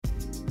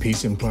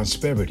Peace and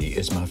prosperity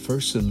is my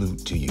first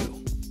salute to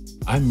you.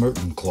 I'm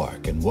Merton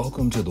Clark, and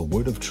welcome to the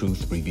Word of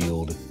Truth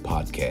Revealed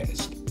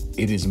podcast.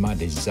 It is my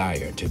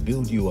desire to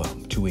build you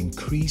up, to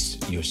increase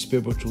your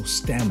spiritual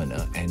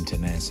stamina and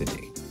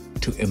tenacity,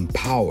 to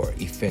empower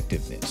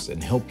effectiveness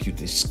and help you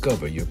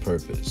discover your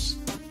purpose.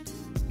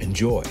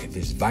 Enjoy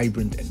this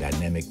vibrant and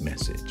dynamic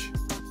message.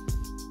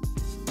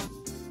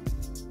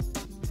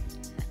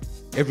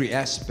 Every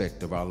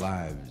aspect of our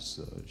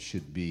lives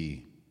should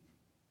be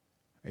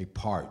a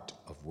part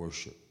of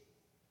worship.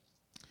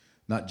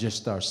 Not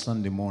just our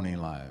Sunday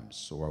morning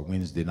lives or our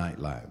Wednesday night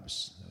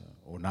lives,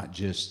 or not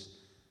just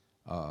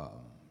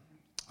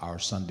our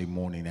Sunday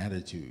morning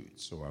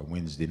attitudes or our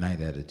Wednesday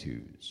night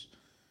attitudes,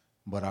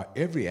 but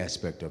every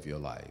aspect of your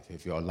life.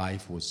 If your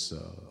life was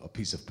a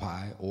piece of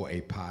pie or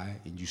a pie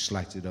and you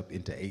sliced it up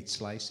into 8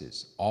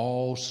 slices,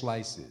 all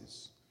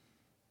slices,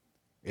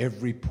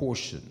 every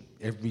portion,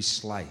 every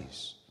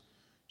slice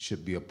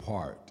should be a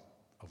part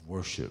of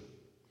worship.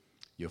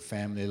 Your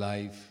family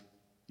life,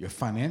 your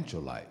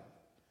financial life,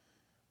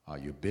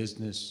 your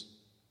business,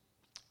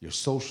 your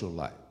social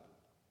life,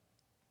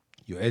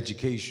 your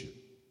education,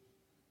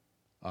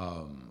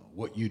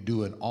 what you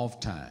do in off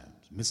times,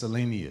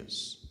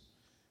 miscellaneous,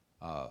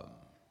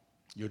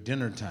 your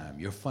dinner time,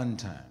 your fun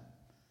time,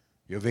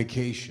 your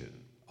vacation,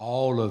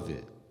 all of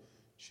it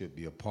should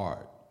be a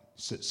part,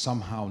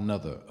 somehow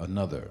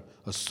another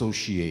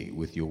associate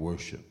with your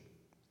worship.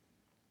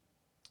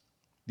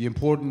 The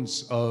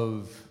importance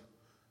of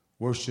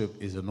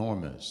worship is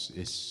enormous,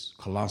 it's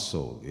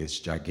colossal, it's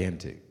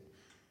gigantic.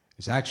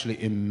 It's actually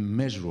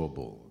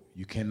immeasurable.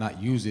 You cannot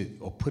use it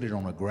or put it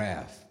on a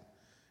graph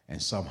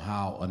and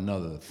somehow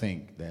another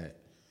think that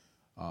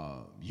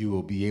you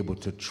will be able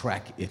to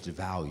track its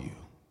value.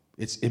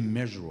 It's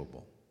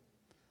immeasurable.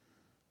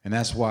 And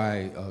that's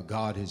why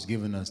God has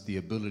given us the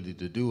ability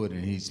to do it,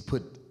 and he's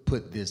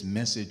put this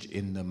message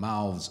in the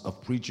mouths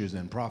of preachers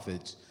and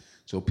prophets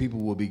so people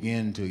will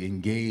begin to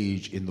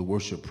engage in the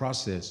worship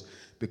process,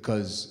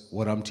 because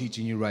what I'm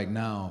teaching you right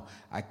now,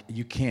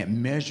 you can't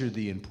measure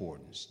the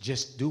importance.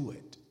 Just do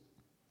it.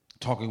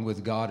 Talking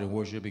with God and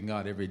worshiping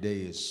God every day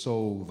is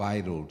so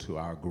vital to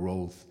our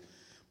growth,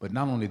 but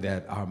not only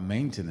that, our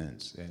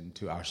maintenance and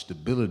to our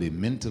stability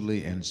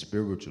mentally and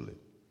spiritually.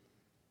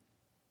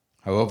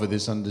 However,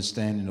 this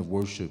understanding of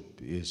worship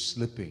is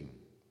slipping.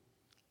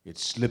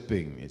 It's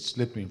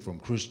slipping from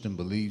Christian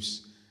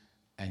beliefs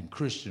and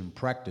Christian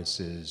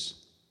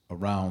practices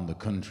around the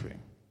country,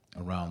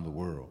 around the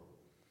world.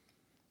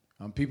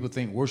 People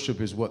think worship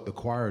is what the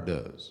choir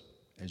does.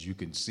 As you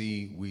can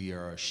see, we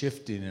are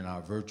shifting in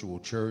our virtual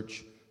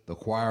church. The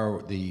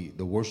choir, the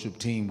worship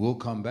team will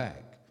come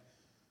back.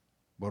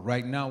 But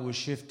right now we're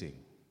shifting.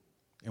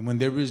 And when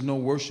there is no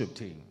worship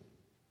team,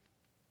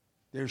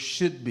 there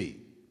should be.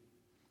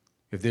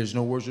 If there's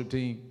no worship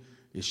team,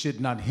 it should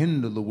not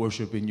hinder the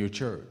worship in your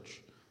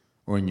church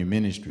or in your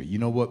ministry. You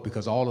know what?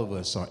 Because all of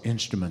us are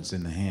instruments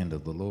in the hand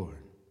of the Lord.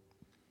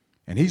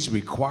 And he's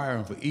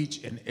requiring for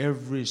each and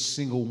every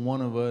single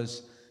one of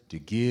us to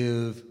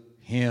give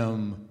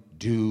him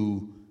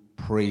due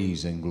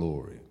praise and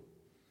glory.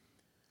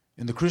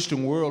 In the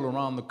Christian world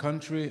around the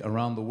country,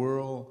 around the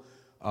world,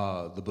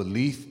 the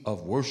belief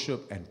of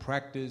worship and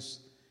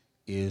practice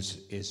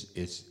is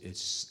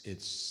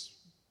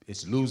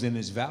losing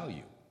its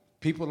value.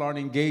 People aren't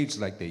engaged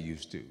like they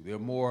used to. They're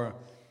more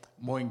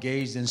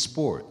engaged in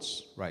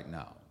sports right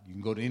now. You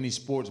can go to any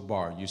sports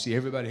bar and you see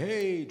everybody,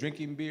 hey,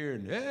 drinking beer,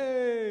 and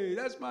hey,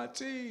 that's my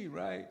team,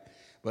 right?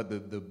 But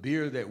the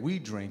beer that we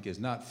drink is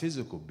not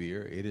physical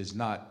beer. It is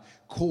not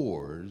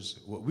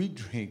Coors. What we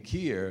drink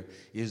here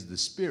is the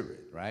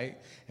Spirit, right?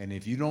 And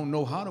if you don't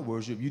know how to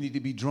worship, you need to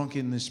be drunk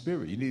in the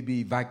Spirit. You need to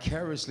be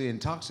vicariously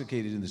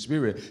intoxicated in the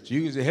Spirit. So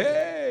you can say,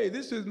 hey,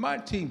 this is my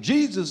team.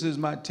 Jesus is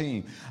my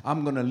team.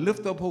 I'm going to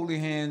lift up holy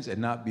hands and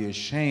not be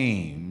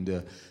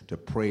ashamed to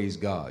praise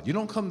God. You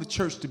don't come to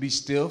church to be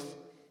stiff.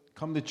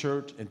 Come to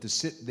church and to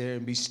sit there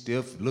and be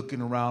stiff,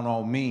 looking around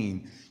all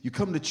mean. You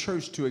come to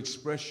church to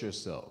express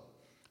yourself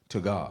to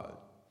God.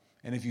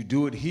 And if you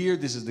do it here,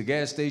 this is the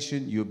gas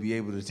station, you'll be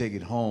able to take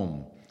it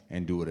home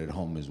and do it at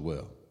home as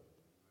well.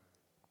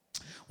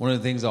 One of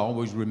the things I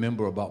always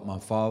remember about my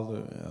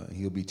father,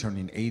 he'll be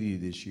turning 80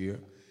 this year,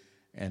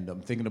 and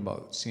I'm thinking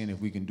about seeing if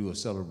we can do a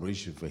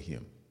celebration for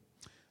him.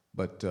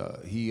 But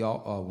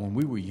when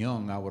we were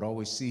young, I would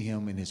always see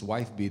him in his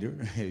wife beater,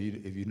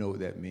 if you know what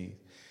that means.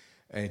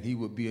 And he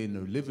would be in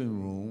the living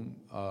room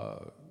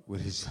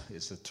with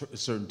it's a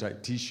certain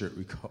type T-shirt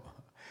we call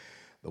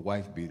the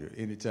wife beater.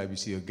 Anytime you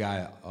see a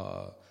guy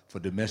for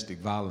domestic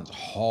violence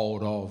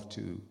hauled off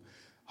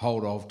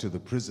to the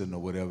prison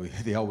or whatever,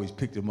 they always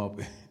picked him up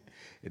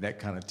in that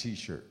kind of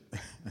T-shirt.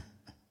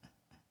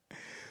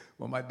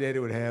 Well, my daddy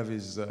would have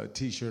his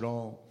T-shirt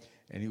on,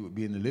 and he would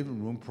be in the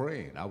living room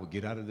praying. I would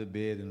get out of the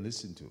bed and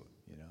listen to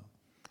it,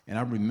 And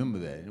I remember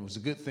that. And it was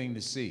a good thing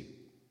to see,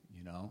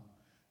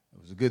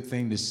 It was a good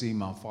thing to see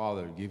my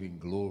father giving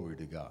glory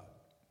to God.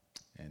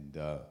 And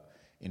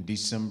in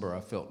December,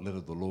 I felt led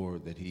of the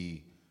Lord that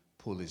he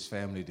pull his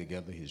family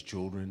together, his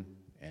children,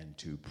 and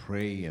to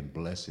pray and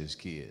bless his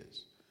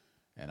kids.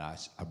 And I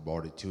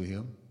brought it to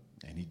him,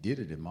 and he did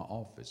it in my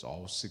office.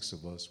 All 6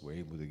 of us were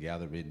able to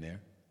gather in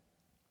there.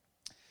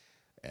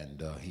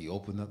 And he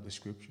opened up the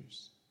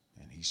scriptures,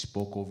 and he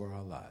spoke over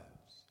our lives.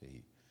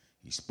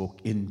 He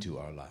spoke into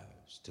our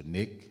lives, to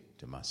Nick,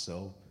 to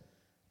myself,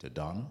 to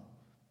Donna,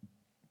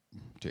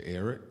 to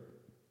Eric,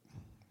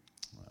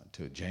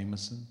 to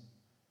Jameson.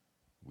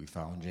 We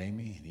found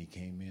Jamie, and he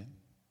came in.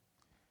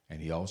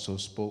 And he also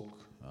spoke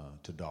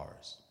to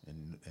Doris,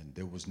 and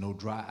there was no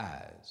dry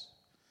eyes.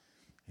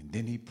 And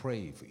then he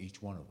prayed for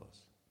each one of us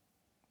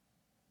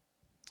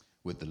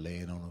with the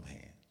laying on of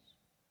hands.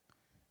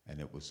 And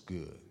it was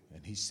good.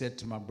 And he said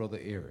to my brother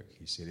Eric,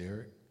 he said,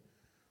 Eric,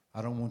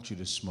 I don't want you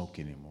to smoke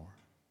anymore.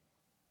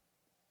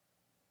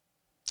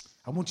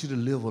 I want you to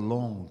live a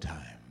long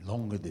time,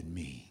 longer than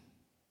me.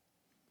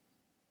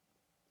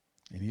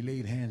 And he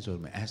laid hands on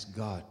him and asked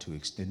God to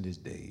extend his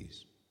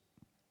days.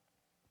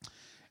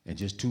 And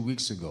just 2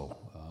 weeks ago,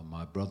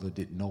 my brother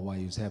didn't know why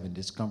he was having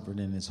discomfort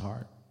in his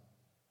heart.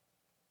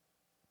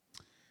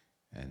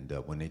 And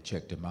when they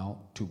checked him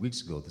out 2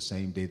 weeks ago, the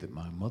same day that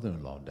my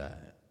mother-in-law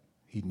died,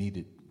 he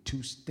needed 2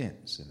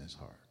 stents in his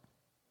heart.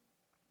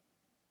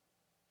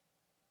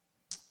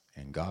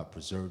 And God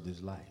preserved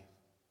his life.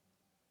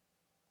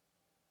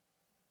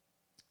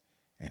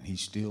 And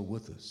he's still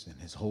with us,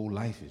 and his whole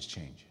life is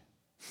changing.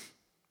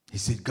 He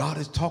said, God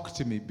is talking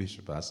to me,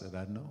 Bishop. I said,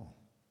 I know.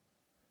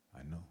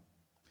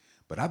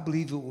 But I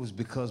believe it was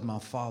because my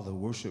father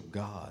worshiped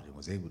God and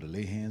was able to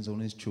lay hands on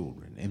his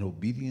children in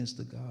obedience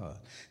to God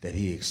that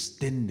he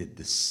extended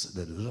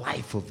the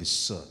life of his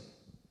son.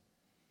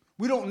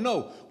 We don't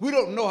know. We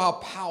don't know how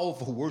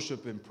powerful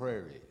worship and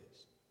prayer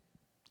is.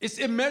 It's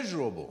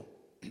immeasurable.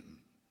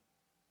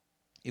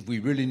 If we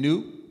really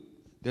knew,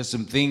 there's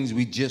some things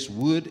we just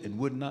would and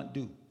would not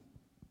do.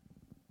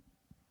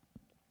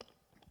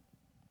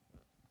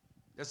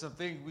 There's some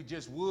things we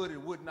just would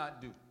and would not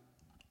do.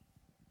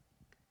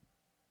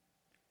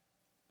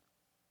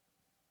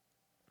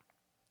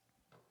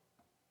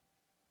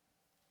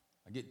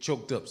 I get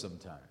choked up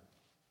sometimes.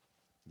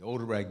 The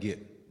older I get,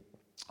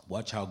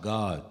 watch how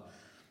God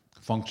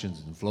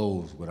functions and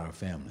flows with our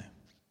family.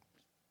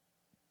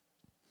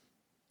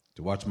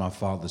 To watch my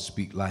father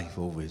speak life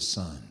over his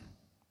son,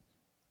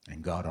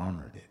 and God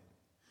honored it.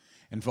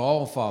 And for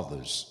all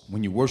fathers,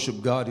 when you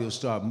worship God, he'll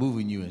start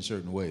moving you in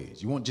certain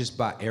ways. You won't just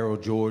buy Aero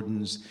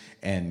Jordans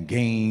and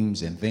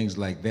games and things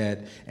like that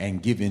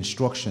and give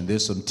instruction.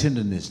 There's some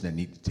tenderness that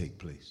needs to take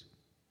place.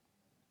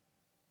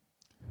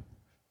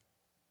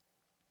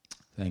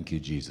 Thank you,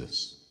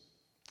 Jesus.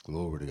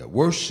 Glory to God.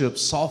 Worship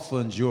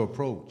softens your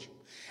approach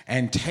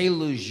and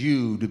tailors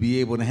you to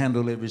be able to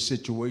handle every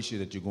situation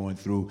that you're going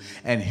through,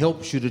 and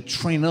helps you to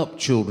train up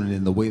children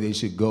in the way they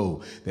should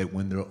go, that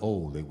when they're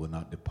old, they will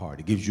not depart.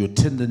 It gives you a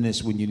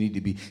tenderness when you need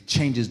to be,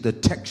 changes the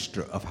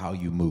texture of how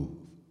you move.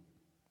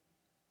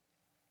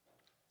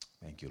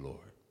 Thank you, Lord.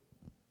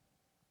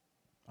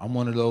 I'm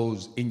one of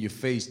those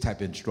in-your-face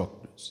type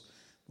instructors.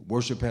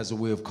 Worship has a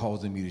way of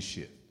causing me to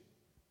shift.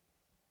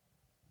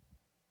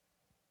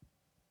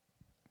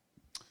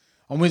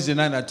 On Wednesday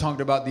night, I talked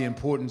about the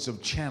importance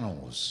of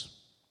channels.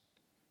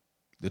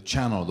 The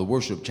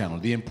worship channel,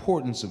 the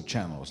importance of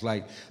channels,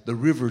 like the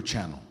river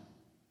channel,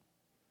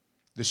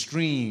 the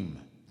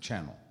stream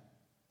channel.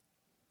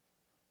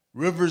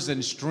 Rivers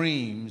and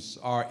streams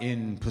are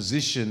in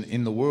position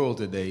in the world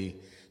today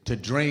to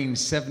drain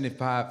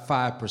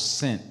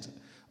 75%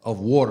 of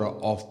water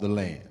off the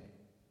land.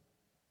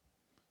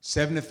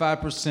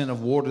 75%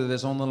 of water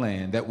that's on the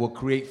land that will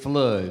create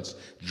floods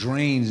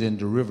drains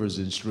into rivers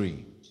and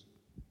streams.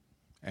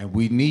 And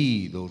we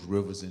need those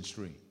rivers and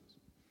streams.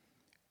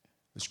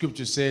 The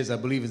scripture says, I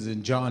believe it's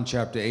in John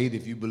chapter 8,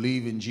 if you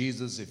believe in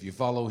Jesus, if you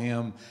follow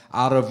him,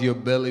 out of your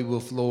belly will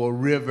flow a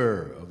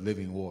river of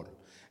living water.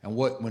 And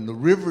when the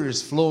river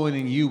is flowing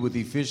in you with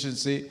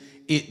efficiency,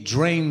 it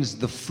drains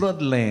the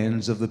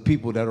floodlands of the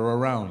people that are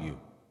around you.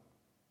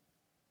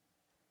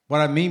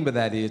 What I mean by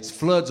that is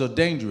floods are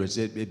dangerous.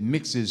 It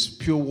mixes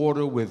pure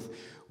water with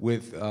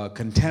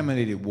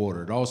contaminated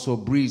water. It also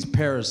breeds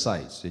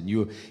parasites,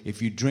 and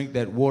if you drink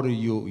that water,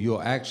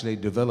 you'll actually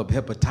develop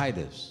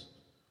hepatitis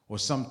or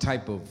some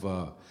type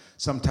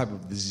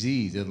of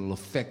disease that'll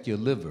affect your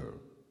liver.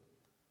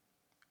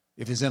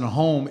 If it's in a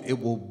home, it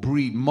will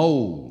breed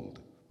mold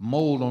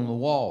on the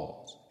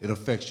walls. It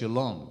affects your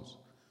lungs.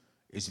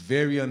 It's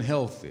very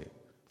unhealthy.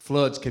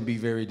 Floods can be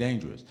very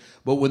dangerous.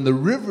 But when the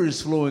river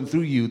is flowing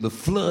through you, the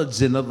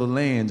floods in other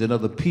lands and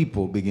other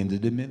people begin to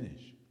diminish.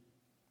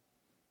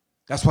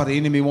 That's why the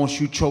enemy wants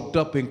you choked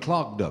up and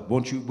clogged up,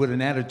 wants you with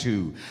an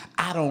attitude.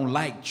 I don't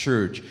like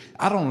church.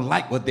 I don't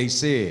like what they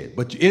said.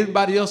 But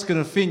anybody else can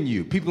offend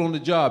you. People on the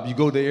job, you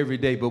go there every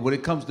day. But when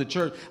it comes to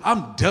church,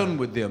 I'm done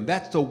with them.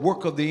 That's the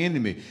work of the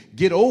enemy.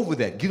 Get over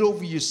that. Get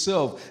over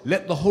yourself.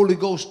 Let the Holy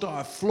Ghost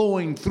start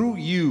flowing through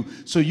you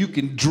so you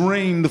can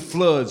drain the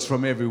floods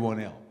from everyone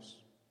else.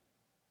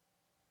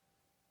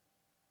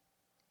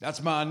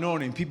 That's my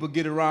anointing. People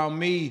get around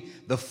me,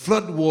 the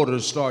flood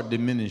waters start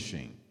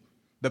diminishing.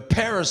 The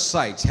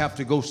parasites have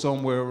to go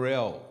somewhere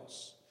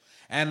else.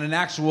 and an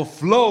actual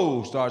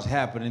flow starts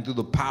happening through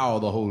the power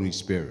of the Holy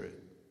Spirit.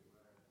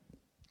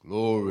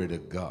 Glory to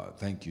God.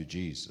 Thank you,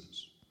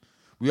 Jesus.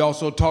 We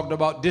also talked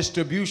about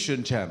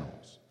distribution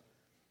channels.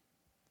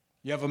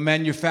 You have a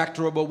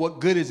manufacturer, but what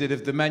good is it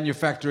if the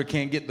manufacturer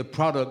can't get the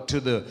product to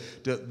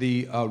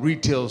the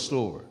retail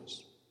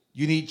stores?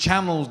 You need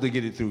channels to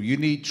get it through. You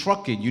need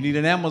trucking. You need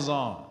an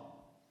Amazon.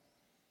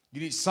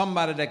 You need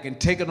somebody that can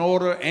take an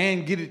order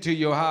and get it to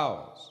your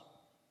house.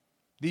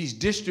 These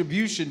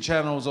distribution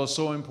channels are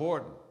so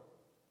important.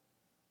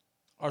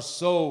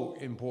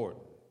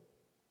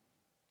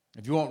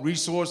 If you want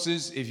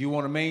resources, if you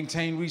want to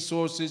maintain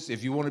resources,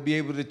 if you want to be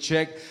able to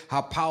check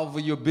how powerful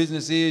your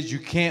business is, you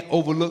can't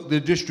overlook the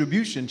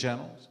distribution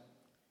channels.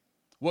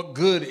 What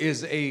good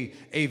is a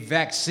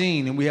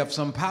vaccine, and we have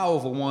some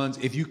powerful ones,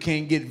 if you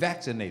can't get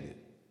vaccinated?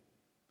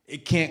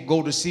 It can't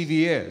go to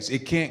CVS.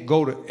 It can't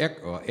go to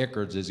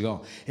Eckerd's is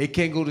gone. It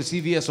can't go to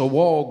CVS or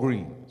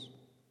Walgreens.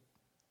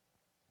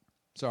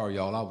 Sorry,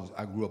 y'all.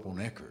 I grew up on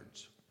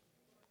Eckerd's.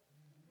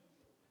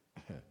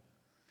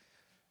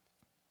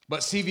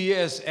 But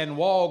CVS and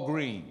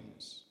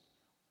Walgreens,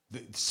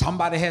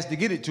 somebody has to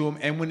get it to them.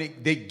 And when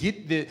they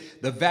get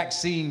the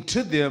vaccine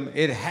to them,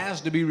 it has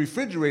to be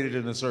refrigerated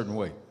in a certain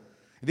way.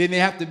 Then they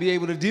have to be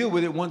able to deal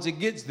with it once it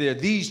gets there.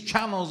 These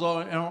channels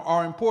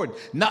are important,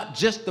 not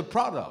just the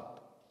product.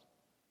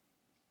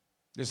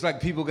 It's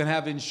like people can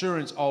have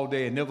insurance all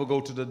day and never go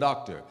to the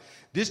doctor.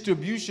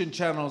 Distribution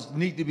channels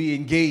need to be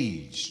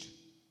engaged.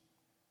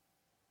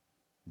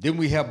 Then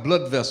we have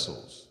blood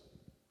vessels.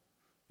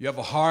 You have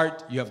a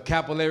heart, you have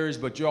capillaries,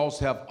 but you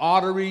also have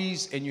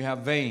arteries and you have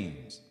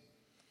veins.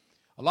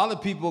 A lot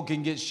of people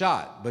can get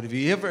shot, but if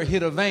you ever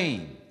hit a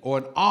vein or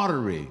an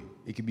artery,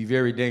 it can be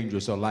very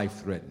dangerous or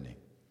life-threatening.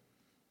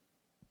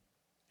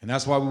 And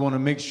that's why we want to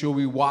make sure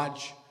we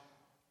watch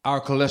our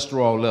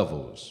cholesterol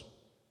levels,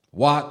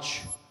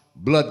 watch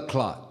blood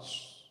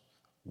clots,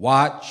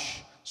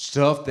 watch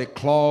stuff that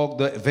clog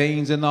the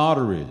veins and the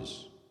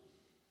arteries.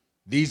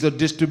 These are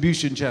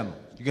distribution channels.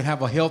 You can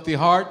have a healthy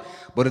heart,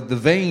 but if the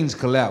veins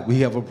collapse, we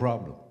have a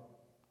problem.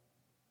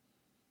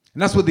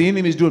 And that's what the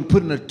enemy is doing,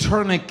 putting a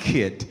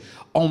tourniquet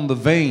on the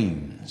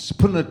veins,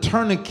 putting a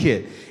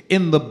tourniquet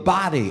in the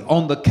body,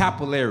 on the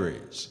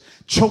capillaries,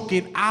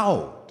 choking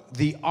out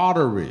the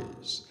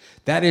arteries.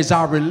 That is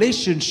our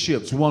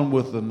relationships one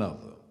with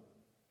another.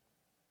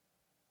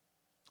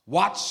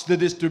 Watch the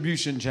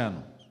distribution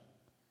channels.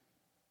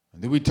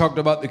 And then we talked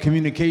about the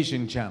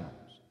communication channels.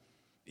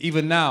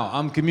 Even now,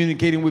 I'm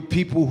communicating with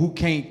people who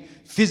can't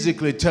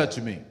physically touch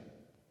me.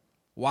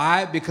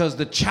 Why? Because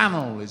the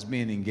channel is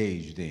being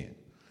engaged in.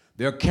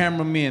 There are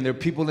cameramen, there are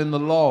people in the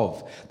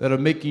loft that are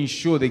making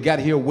sure they got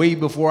here way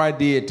before I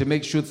did to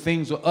make sure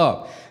things are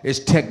up. It's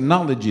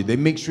technology. They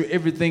make sure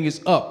everything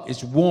is up.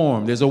 It's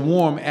warm. There's a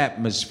warm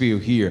atmosphere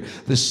here.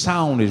 The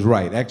sound is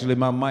right. Actually,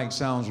 my mic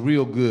sounds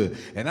real good.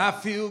 And I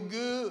feel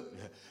good.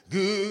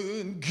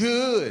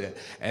 Good.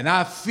 And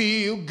I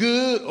feel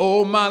good,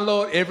 oh my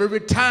Lord, every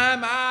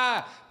time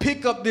I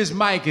pick up this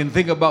mic and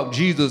think about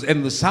Jesus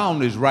and the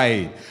sound is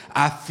right,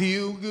 I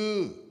feel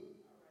good.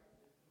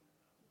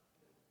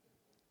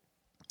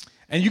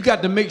 And you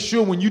got to make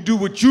sure when you do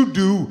what you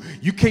do,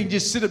 you can't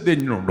just sit up there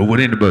and you don't know what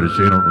anybody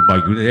saying on the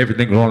mic.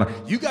 Everything going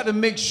on. You got to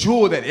make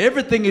sure that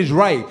everything is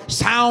right.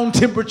 Sound,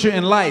 temperature,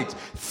 and lights.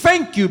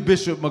 Thank you,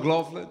 Bishop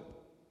McLaughlin.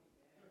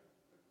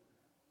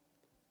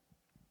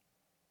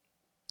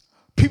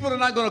 People are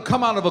not going to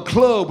come out of a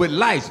club with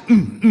lights,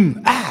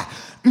 and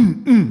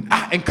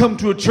come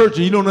to a church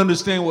and you don't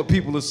understand what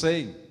people are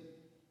saying.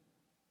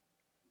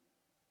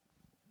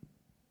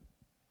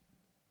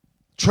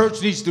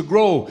 Church needs to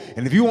grow,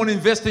 and if you want to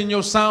invest in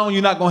your sound,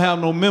 you're not going to have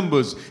no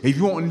members. If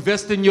you want to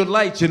invest in your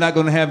lights, you're not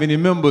going to have any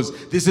members.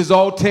 This is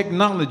all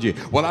technology.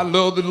 Well, I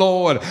love the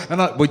Lord,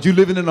 but you're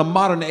living in a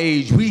modern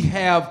age. We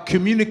have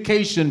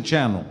communication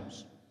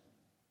channels.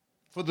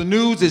 For the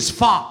news, it's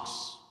Fox.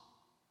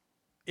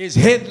 It's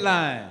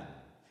Headline,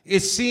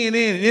 it's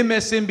CNN and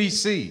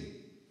MSNBC.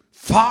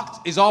 Fox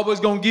is always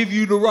going to give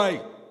you the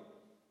right.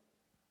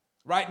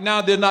 Right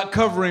now, they're not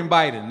covering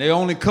Biden. They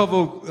only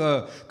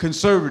cover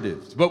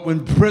conservatives. But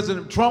when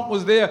President Trump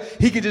was there,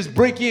 he could just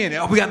break in.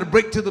 Oh, we got to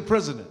break to the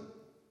president.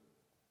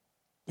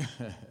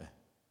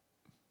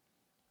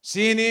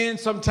 CNN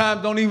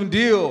sometimes don't even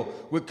deal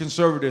with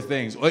conservative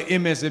things, or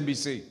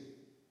MSNBC.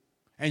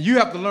 And you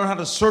have to learn how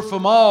to surf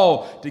them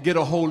all to get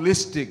a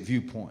holistic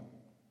viewpoint.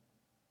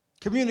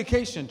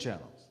 Communication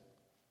channels.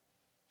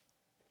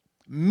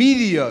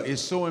 Media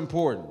is so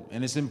important,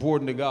 and it's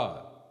important to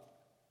God.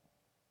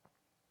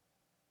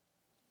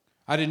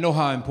 I didn't know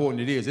how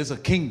important it is. It's a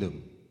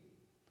kingdom.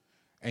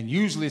 And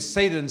usually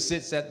Satan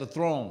sits at the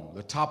throne,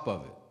 the top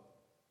of it,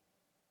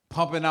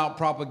 pumping out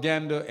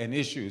propaganda and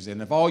issues.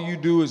 And if all you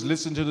do is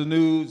listen to the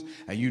news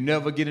and you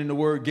never get in the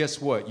word,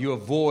 guess what? You're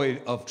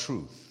void of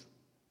truth.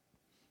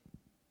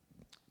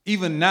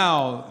 Even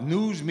now,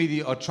 news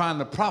media are trying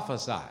to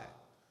prophesy.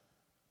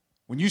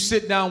 When you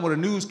sit down with a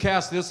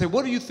newscaster, they'll say,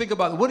 what do you think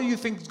about it? What do you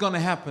think is going to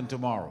happen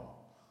tomorrow?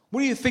 What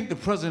do you think the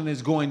president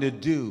is going to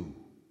do?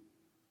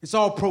 It's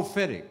all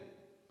prophetic.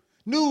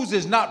 News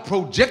is not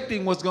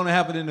projecting what's going to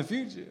happen in the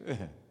future.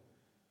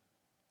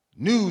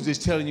 News is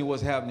telling you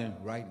what's happening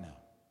right now.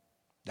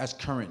 That's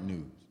current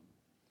news.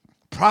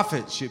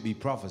 Prophets should be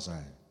prophesying,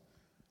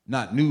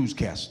 not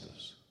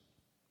newscasters.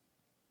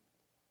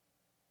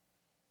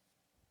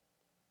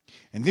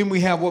 And then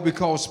we have what we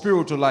call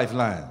spiritual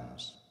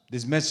lifelines.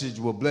 This message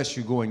will bless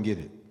you. Go and get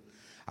it.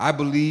 I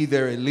believe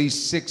there are at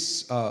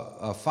least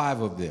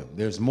 5 of them.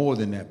 There's more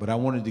than that, but I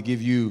wanted to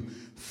give you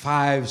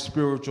 5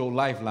 spiritual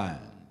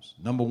lifelines.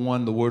 Number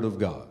 1, the Word of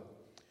God.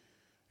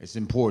 It's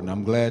important.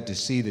 I'm glad to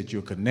see that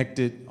you're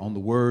connected on the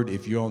Word.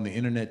 If you're on the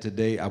internet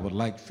today, I would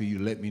like for you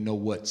to let me know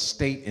what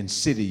state and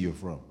city you're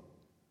from.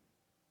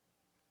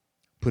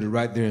 Put it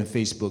right there in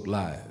Facebook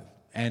Live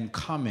and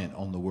comment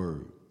on the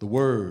Word. The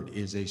Word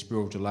is a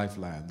spiritual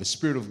lifeline. The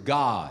Spirit of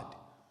God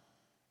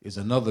is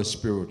another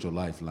spiritual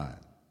lifeline.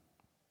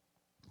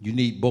 You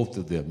need both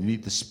of them. You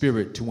need the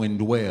Spirit to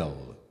indwell.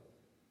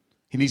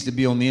 He needs to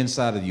be on the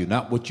inside of you,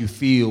 not what you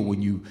feel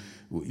when you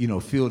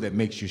feel that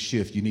makes you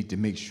shift. You need to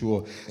make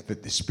sure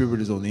that the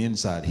Spirit is on the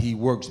inside. He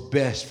works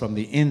best from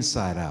the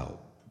inside out.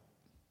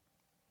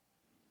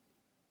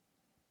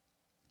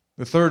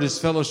 The third is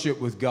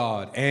fellowship with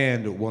God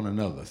and one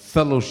another.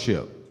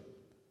 Fellowship.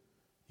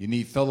 You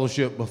need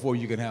fellowship before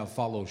you can have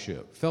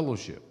fellowship.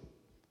 Fellowship,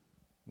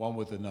 one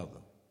with another.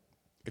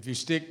 If you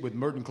stick with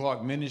Merton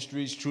Clark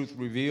Ministries, Truth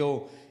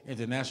Revealed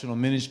International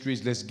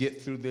Ministries, let's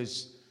get through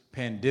this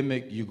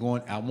pandemic.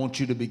 I want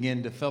you to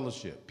begin to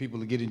fellowship.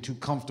 People are getting too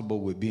comfortable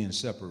with being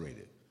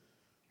separated.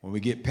 When we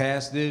get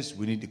past this,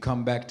 we need to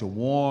come back to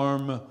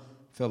warm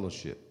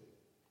fellowship.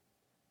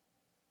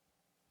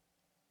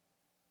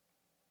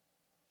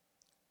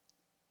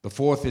 The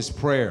fourth is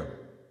prayer.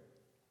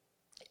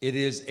 It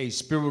is a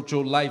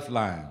spiritual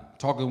lifeline,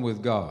 talking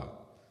with God.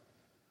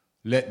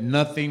 Let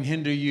nothing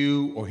hinder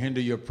you or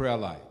hinder your prayer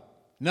life.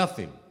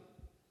 Nothing.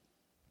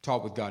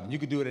 Talk with God. And you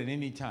can do it at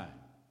any time.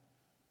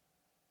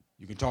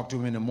 You can talk to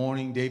him in the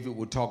morning. David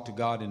would talk to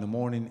God in the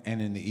morning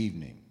and in the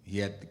evening.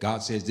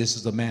 God says, this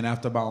is a man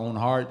after my own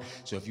heart.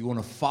 So if you want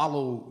to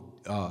follow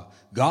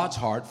God's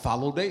heart,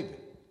 follow David.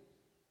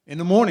 In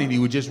the morning, he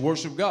would just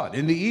worship God.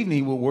 In the evening,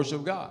 he would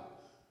worship God.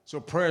 So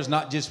prayer is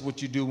not just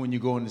what you do when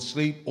you're going to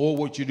sleep or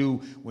what you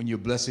do when you're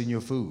blessing your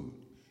food.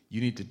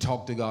 You need to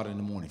talk to God in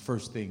the morning.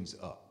 First things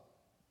up.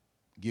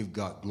 Give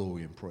God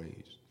glory and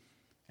praise.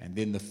 And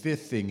then the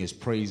fifth thing is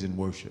praise and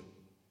worship.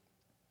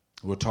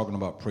 We're talking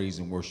about praise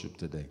and worship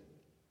today.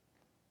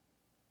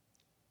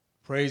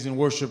 Praise and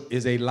worship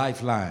is a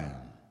lifeline.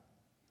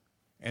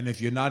 And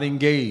if you're not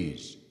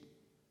engaged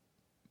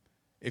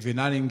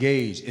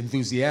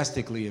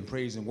enthusiastically in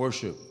praise and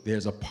worship,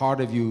 there's a part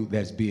of you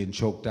that's being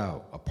choked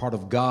out. A part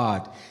of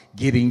God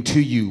getting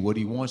to you, what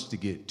he wants to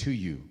get to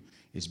you,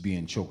 is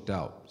being choked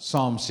out.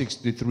 Psalm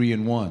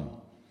 63:1.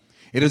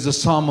 It is a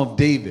psalm of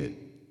David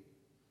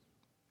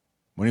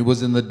when he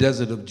was in the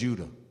desert of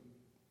Judah.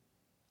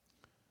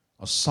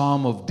 A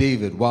psalm of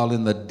David while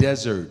in the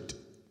desert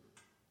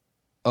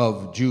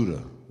of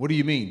Judah. What do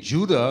you mean?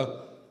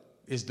 Judah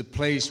is the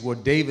place where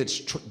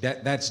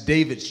that's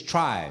David's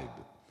tribe.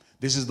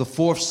 This is the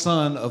fourth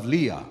son of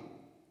Leah.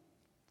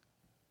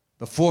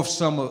 The fourth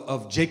son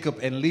of Jacob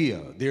and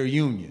Leah, their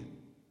union.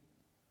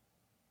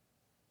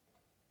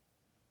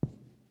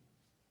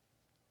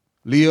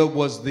 Leah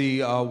was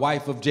the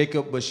wife of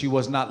Jacob, but she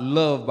was not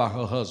loved by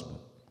her husband.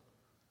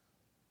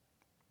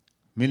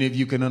 Many of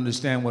you can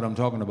understand what I'm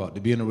talking about,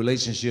 to be in a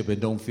relationship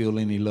and don't feel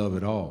any love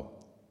at all.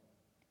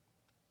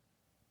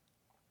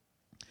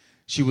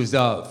 She was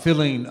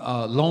feeling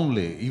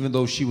lonely, even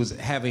though she was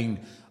having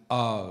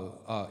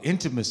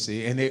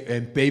intimacy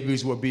and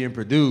babies were being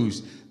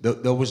produced.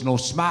 There was no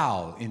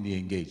smile in the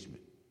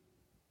engagement.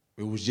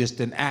 It was just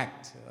an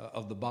act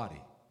of the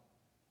body.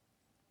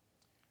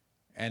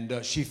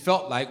 And she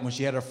felt like when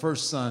she had her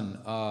first son,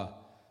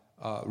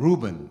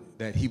 Reuben,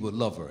 that he would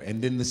love her.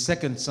 And then the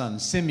second son,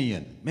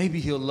 Simeon, maybe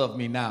he'll love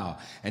me now.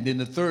 And then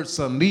the third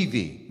son,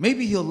 Levi,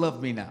 maybe he'll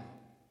love me now.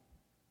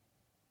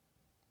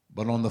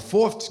 But on the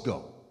fourth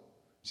go,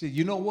 she said,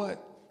 you know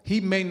what? He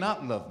may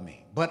not love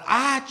me, but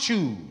I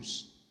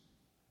choose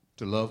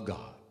to love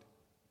God.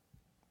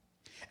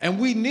 And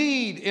we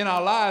need in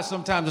our lives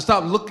sometimes to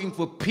stop looking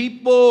for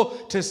people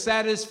to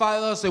satisfy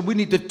us, and we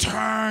need to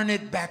turn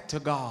it back to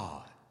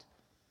God.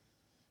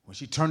 When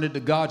she turned it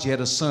to God, she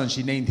had a son.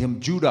 She named him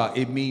Judah.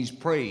 It means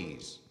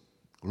praise.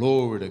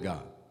 Glory to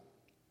God.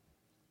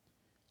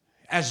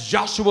 As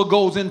Joshua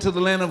goes into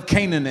the land of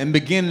Canaan and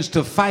begins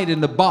to fight in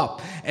the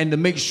Bop and to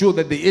make sure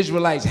that the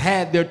Israelites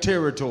had their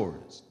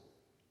territories,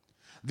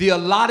 the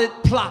allotted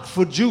plot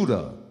for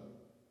Judah,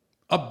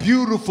 a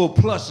beautiful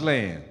plush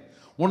land,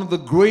 one of the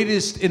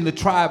greatest in the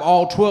tribe,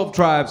 all 12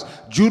 tribes,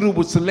 Judah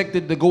was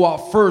selected to go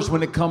out first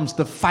when it comes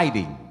to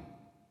fighting.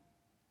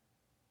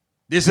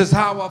 This is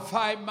how I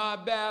fight my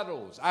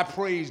battles. I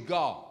praise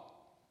God.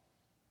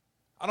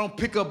 I don't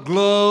pick up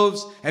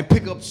gloves and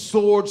pick up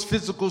swords,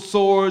 physical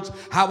swords.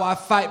 How I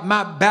fight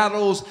my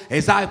battles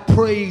as I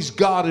praise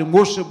God and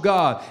worship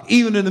God,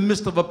 even in the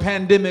midst of a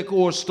pandemic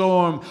or a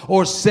storm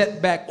or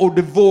setback or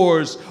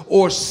divorce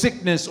or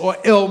sickness or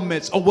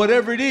ailments or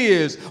whatever it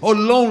is, or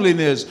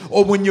loneliness,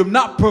 or when you're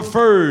not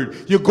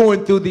preferred, you're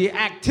going through the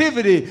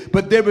activity,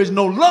 but there is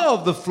no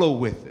love to flow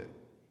with it.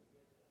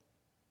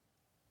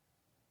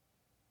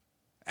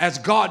 As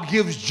God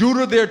gives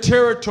Judah their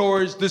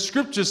territories, the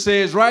scripture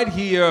says right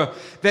here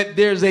that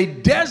there's a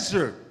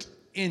desert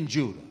in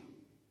Judah.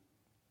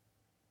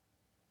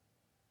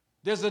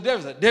 There's a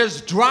desert.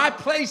 There's dry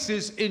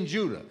places in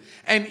Judah.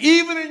 And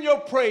even in your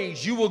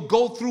praise, you will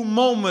go through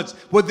moments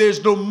where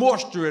there's no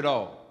moisture at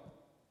all.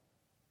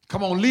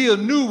 Come on, Leah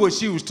knew what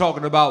she was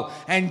talking about,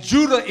 and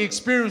Judah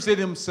experienced it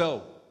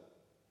himself.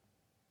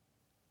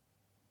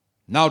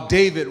 Now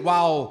David,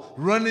 while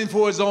running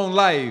for his own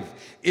life,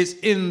 is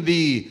in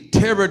the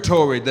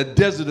territory, the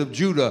desert of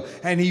Judah,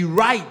 and he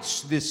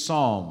writes this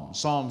psalm,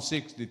 Psalm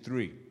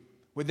 63.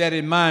 With that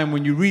in mind,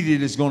 when you read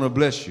it, it's going to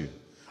bless you.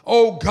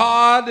 Oh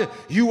God,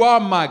 you are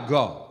my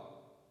God.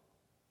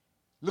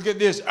 Look at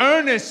this,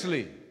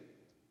 earnestly.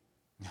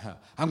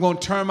 I'm going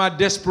to turn my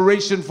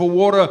desperation for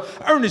water.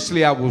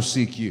 Earnestly I will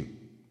seek you.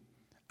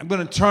 I'm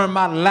going to turn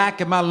my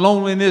lack and my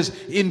loneliness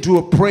into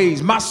a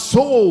praise. My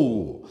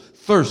soul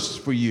thirsts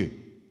for you.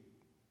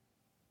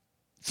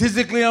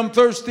 Physically, I'm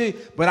thirsty,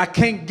 but I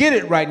can't get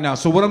it right now.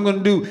 So what I'm going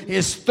to do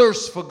is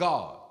thirst for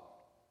God.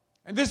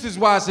 And this is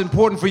why it's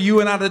important for you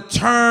and I to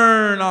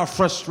turn our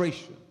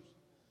frustrations.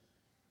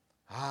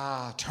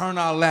 Turn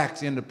our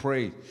lacks into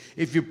praise.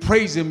 If you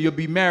praise him, you'll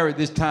be married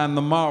this time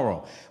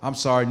tomorrow.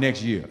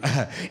 Next year.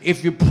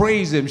 If you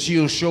praise him,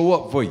 she'll show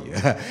up for you.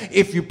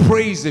 If you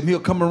praise him, he'll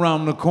come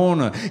around the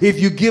corner. If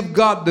you give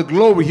God the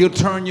glory, he'll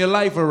turn your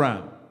life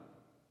around.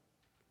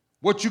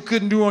 What you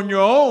couldn't do on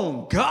your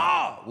own,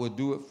 God will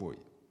do it for you.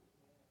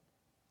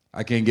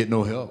 I can't get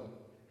no help.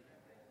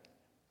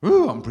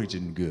 Ooh, I'm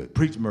preaching good.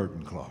 Preach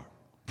Merton Clark.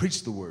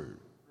 Preach the word.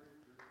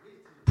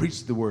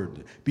 Preach the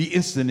word. Be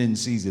instant in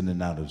season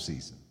and out of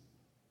season.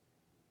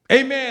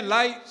 Amen,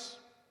 lights.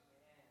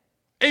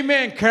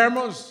 Amen,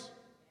 cameras.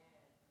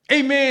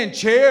 Amen,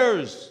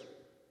 chairs.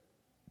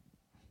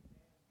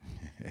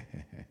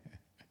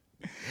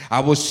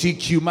 I will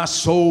seek you. My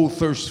soul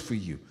thirsts for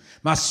you.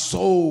 My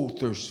soul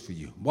thirsts for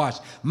you. Watch.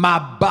 My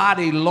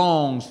body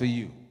longs for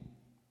you.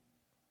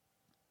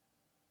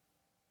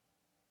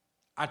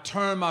 I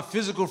turn my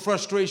physical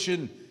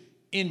frustration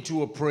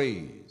into a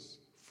praise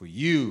for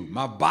you.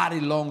 My body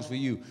longs for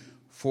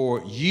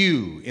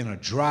you in a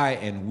dry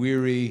and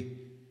weary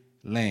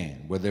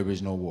land where there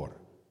is no water.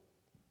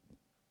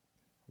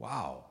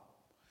 Wow.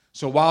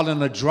 So while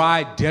in a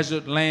dry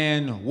desert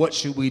land, what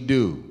should we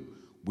do?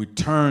 We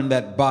turn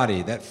that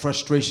body, that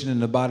frustration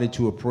in the body,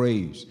 to a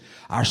praise.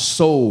 Our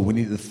soul, we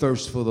need to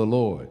thirst for the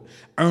Lord.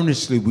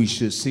 Earnestly, we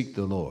should seek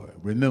the Lord.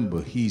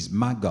 Remember, he's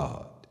my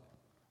God,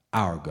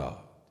 our God.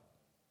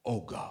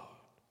 Oh God.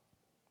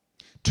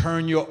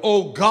 Turn your,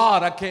 oh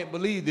God, I can't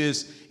believe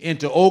this,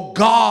 into, oh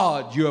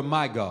God, you're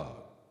my God.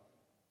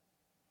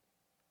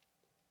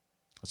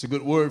 That's a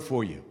good word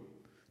for you.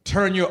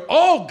 Turn your,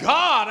 oh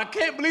God, I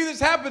can't believe this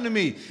happened to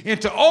me,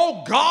 into,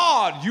 oh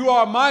God, you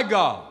are my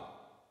God.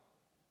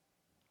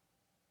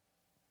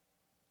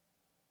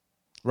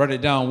 Write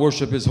it down.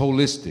 Worship is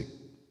holistic.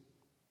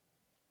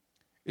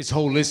 It's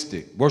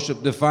holistic.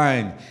 Worship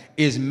defined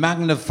is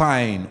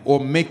magnifying or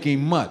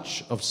making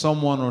much of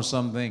someone or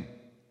something.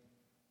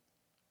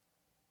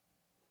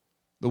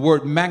 The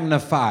word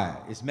magnify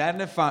is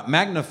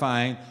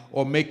magnifying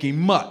or making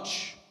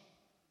much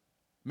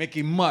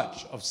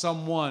of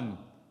someone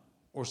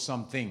or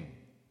something.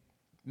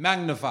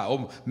 Magnify.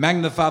 Oh,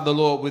 magnify the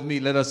Lord with me.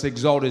 Let us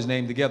exalt his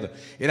name together.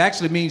 It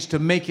actually means to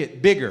make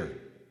it bigger.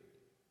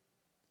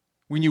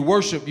 When you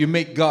worship, you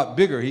make God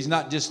bigger. He's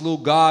not just little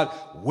God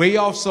way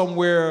off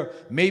somewhere,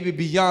 maybe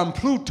beyond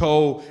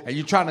Pluto, and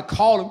you're trying to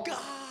call him,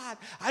 God,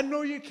 I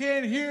know you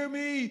can't hear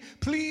me.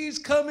 Please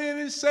come in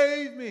and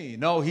save me.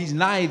 No, he's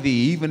nigh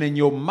thee, even in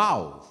your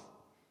mouth.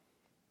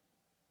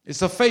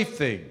 It's a faith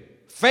thing.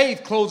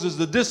 Faith closes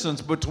the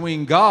distance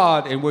between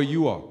God and where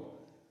you are.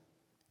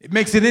 It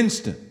makes it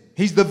instant.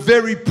 He's the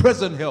very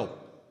present help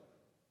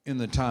in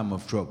the time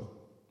of trouble.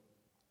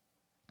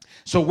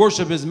 So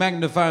worship is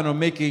magnifying or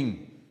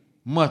making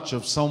much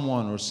of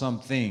someone or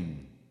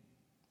something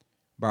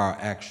by our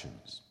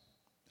actions,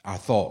 our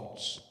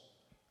thoughts,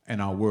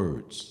 and our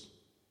words.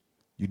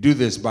 You do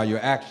this by your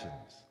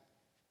actions,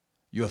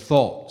 your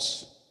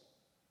thoughts,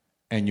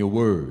 and your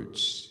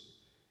words.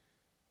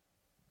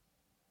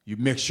 You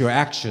mix your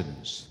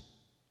actions,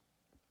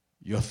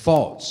 your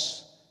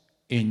thoughts,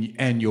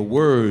 and your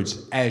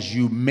words as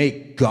you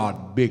make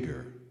God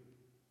bigger.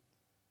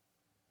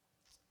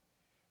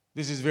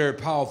 This is very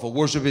powerful.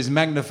 Worship is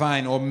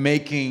magnifying or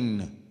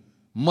making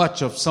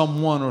much of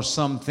someone or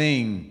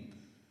something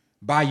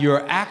by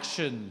your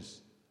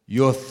actions,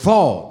 your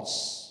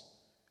thoughts,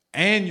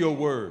 and your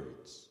words.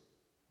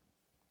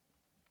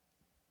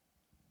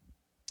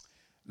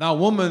 Now, a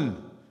woman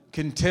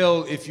can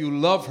tell if you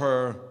love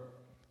her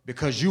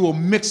because you will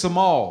mix them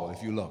all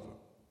if you love her.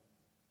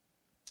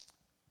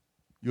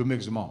 You'll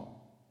mix them all.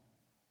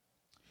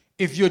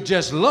 If you're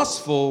just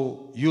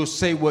lustful, you'll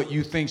say what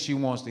you think she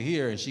wants to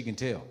hear and she can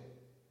tell.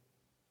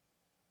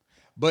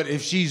 But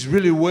if she's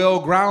really well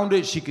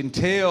grounded, she can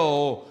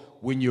tell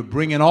when you're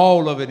bringing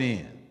all of it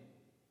in.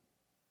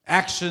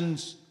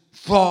 Actions,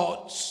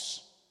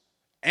 thoughts,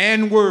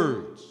 and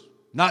words,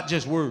 not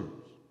just words.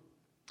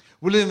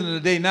 We're living in a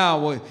day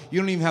now where you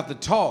don't even have to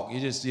talk. You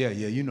just, yeah,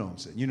 you know what I'm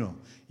saying.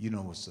 You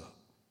know what's up.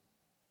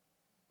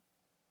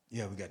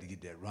 Yeah, we got to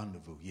get that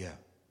rendezvous, yeah.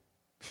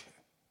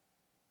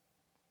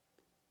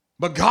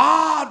 But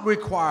God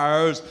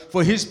requires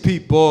for his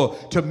people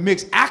to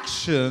mix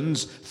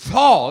actions,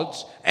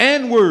 thoughts,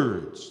 and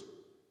words.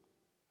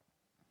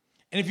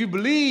 And if you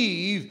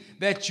believe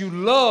that you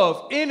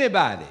love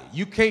anybody,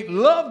 you can't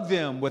love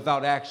them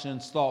without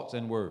actions, thoughts,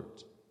 and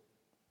words.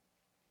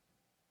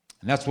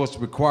 And that's what's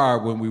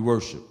required when we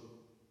worship.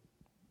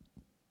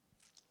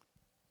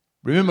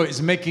 Remember,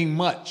 it's making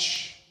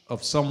much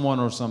of someone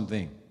or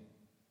something.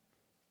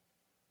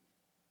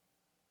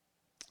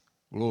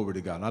 Glory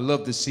to God. And I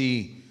love to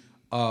see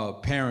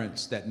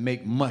parents that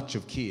make much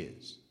of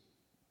kids.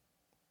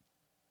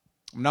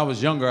 When I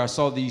was younger, I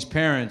saw these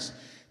parents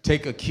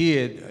take a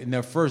kid in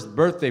their first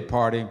birthday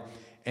party,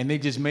 and they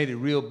just made it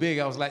real big.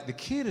 I was like, the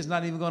kid is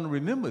not even going to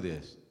remember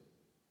this.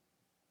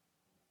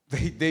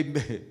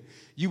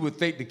 You would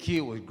think the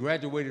kid was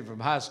graduated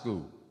from high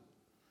school.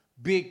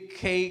 Big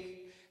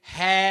cake,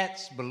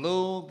 hats,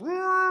 balloons.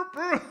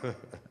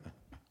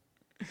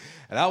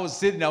 And I was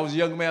sitting, I was a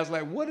young man, I was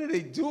like, what are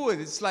they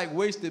doing? It's like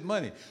wasted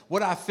money.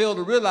 What I failed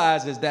to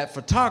realize is that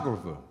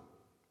photographer,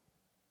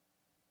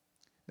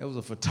 there was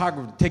a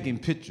photographer taking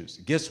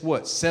pictures. Guess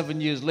what? 7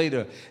 years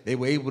later, they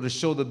were able to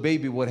show the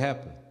baby what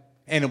happened.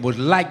 And it was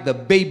like the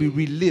baby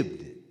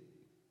relived it.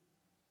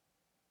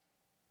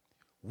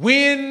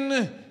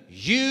 When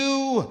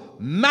you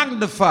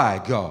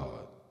magnify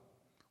God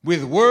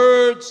with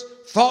words,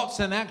 thoughts,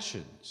 and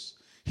actions,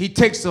 he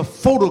takes a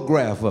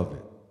photograph of it.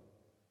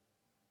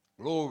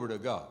 Glory to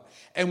God.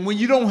 And when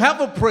you don't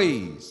have a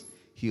praise,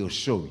 he'll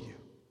show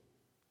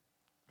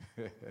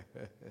you.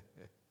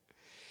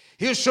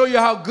 He'll show you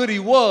how good he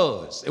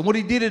was and what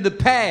he did in the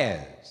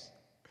past.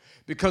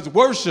 Because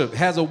worship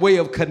has a way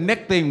of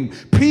connecting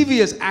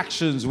previous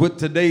actions with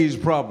today's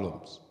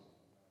problems.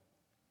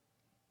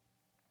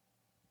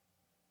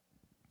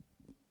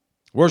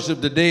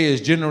 Worship today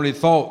is generally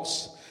thought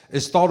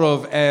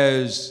of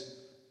as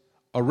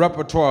a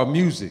repertoire of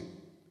music,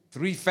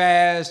 3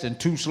 fast and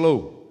 2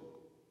 slow.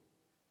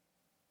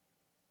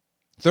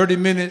 30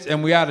 minutes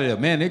and we out of there.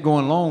 Man, they're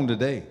going long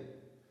today.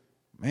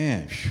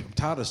 Man, I'm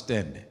tired of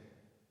standing.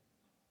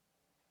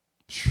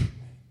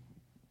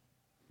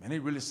 Man, they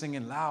really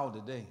singing loud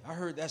today. I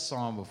heard that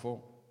song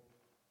before.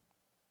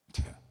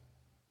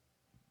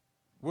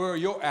 Where are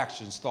your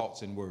actions,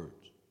 thoughts, and words?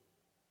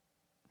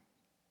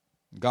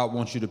 God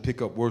wants you to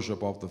pick up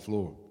worship off the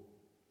floor.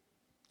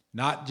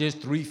 Not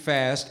just 3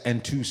 fast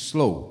and 2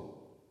 slow.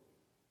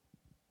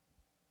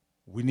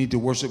 We need to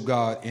worship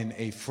God in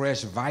a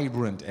fresh,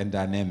 vibrant, and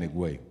dynamic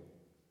way.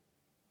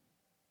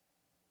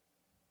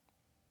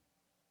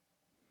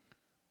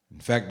 In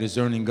fact,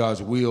 discerning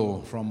God's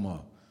will from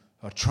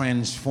a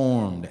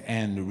transformed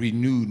and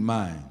renewed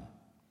mind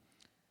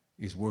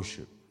is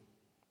worship.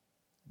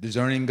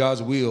 Discerning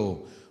God's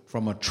will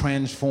from a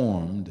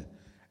transformed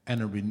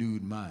and a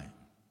renewed mind.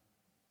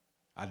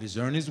 I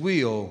discern his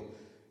will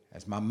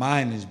as my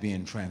mind is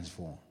being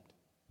transformed.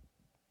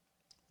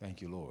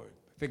 Thank you, Lord.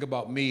 Think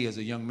about me as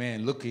a young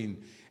man looking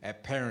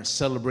at parents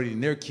celebrating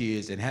their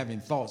kids and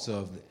having thoughts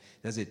of,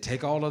 does it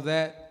take all of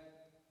that?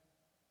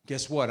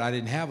 Guess what? I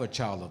didn't have a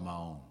child of my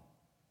own.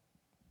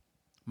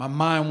 My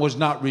mind was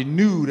not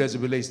renewed as it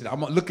relates to that.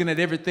 I'm looking at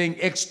everything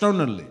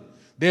externally.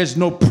 There's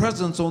no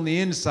presence on the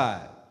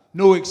inside,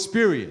 no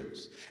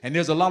experience. And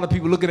there's a lot of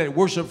people looking at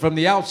worship from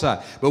the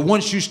outside. But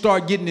once you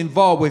start getting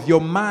involved with your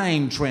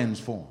mind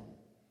transformed,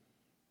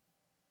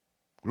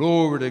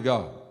 glory to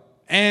God,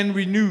 and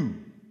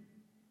renewed,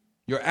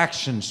 your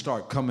actions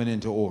start coming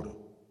into order.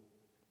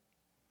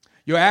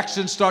 Your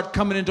actions start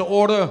coming into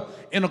order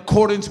in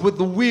accordance with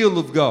the will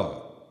of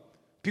God.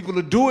 People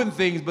are doing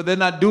things, but they're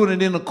not doing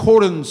it in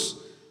accordance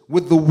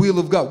with the will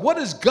of God. What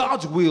is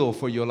God's will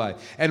for your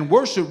life? And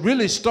worship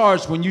really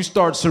starts when you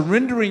start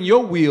surrendering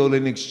your will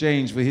in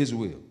exchange for his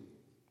will.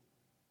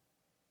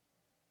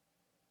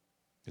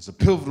 It's a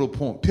pivotal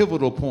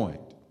point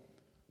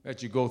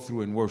that you go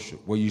through in worship,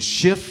 where you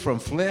shift from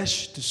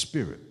flesh to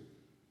spirit.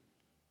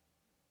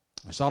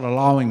 Start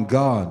allowing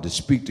God to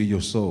speak to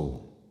your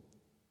soul.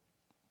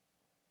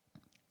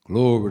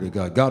 Glory to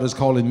God. God is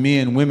calling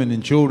men, women,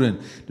 and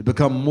children to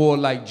become more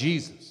like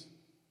Jesus.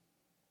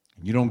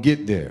 You don't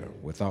get there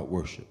without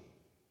worship.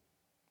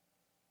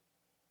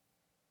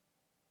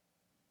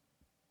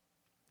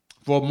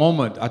 For a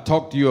moment, I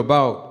talked to you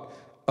about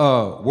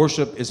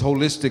worship is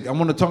holistic. I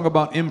want to talk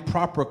about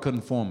improper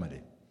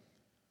conformity.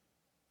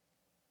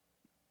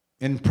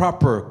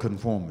 Improper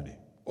conformity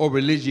or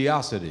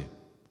religiosity.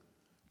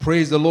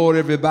 praise the Lord,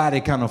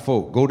 everybody kind of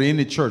folk. Go to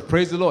any church,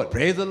 praise the Lord,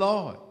 praise the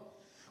Lord.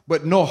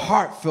 But no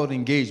heartfelt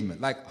engagement,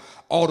 like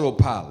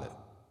autopilot.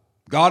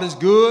 God is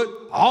good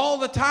all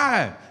the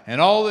time, and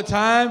all the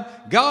time,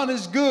 God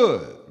is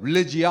good.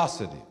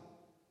 Religiosity.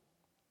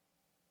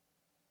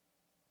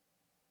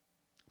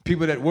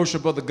 People that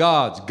worship other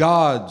gods,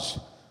 gods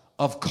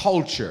of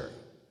culture.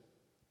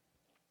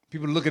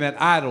 People looking at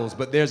idols,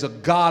 but there's a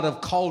God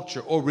of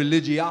culture or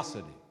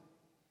religiosity.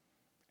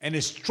 And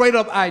it's straight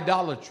up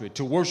idolatry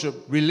to worship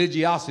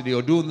religiosity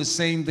or doing the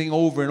same thing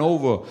over and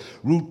over,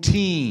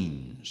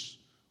 routines,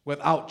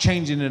 without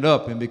changing it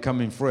up and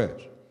becoming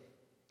fresh.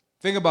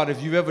 Think about it,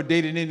 if you've ever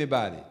dated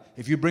anybody.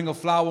 If you bring a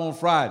flower on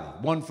Friday,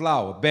 one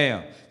flower,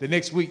 bam. The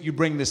next week you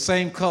bring the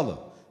same color,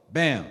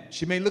 bam.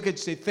 She may look at you and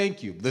say,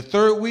 thank you. The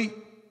third week,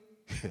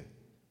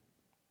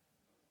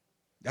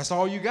 that's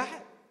all you got?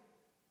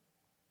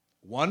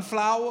 One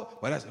flower?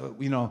 Well, that's,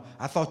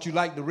 I thought you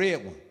liked the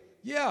red one.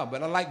 Yeah,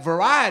 but I like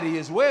variety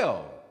as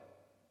well.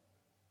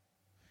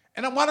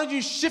 And then why don't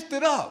you shift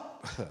it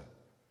up?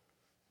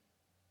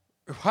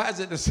 Why is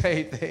it the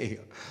same thing?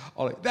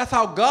 That's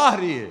how God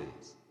is.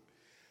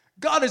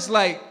 God is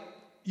like,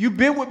 you've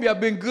been with me,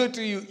 I've been good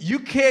to you. You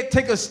can't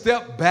take a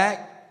step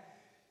back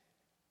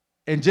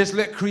and just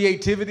let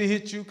creativity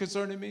hit you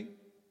concerning me.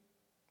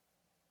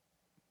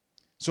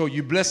 So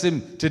you bless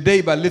him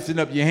today by lifting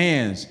up your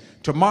hands.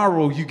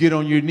 Tomorrow you get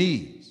on your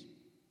knees.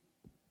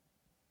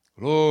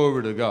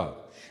 Glory to God.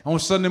 On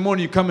Sunday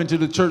morning you come into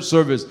the church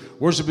service,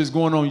 worship is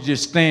going on, you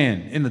just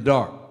stand in the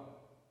dark.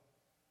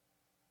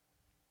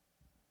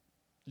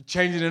 You're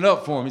changing it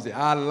up for him. He said,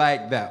 I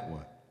like that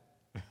one.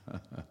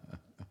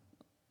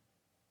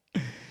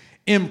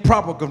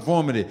 Improper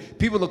conformity.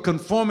 People are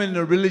conforming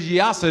to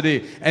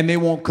religiosity and they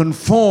won't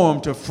conform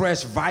to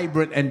fresh,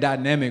 vibrant, and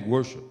dynamic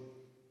worship.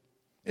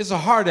 It's a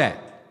heart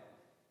act.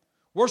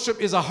 Worship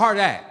is a heart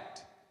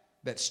act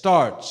that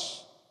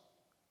starts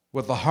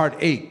with a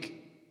heartache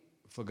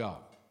for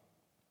God.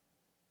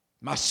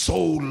 My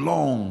soul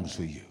longs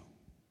for you.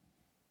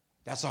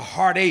 That's a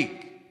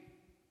heartache.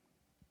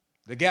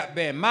 The Gap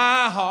Band,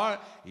 my heart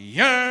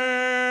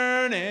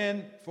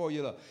yearning for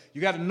your love.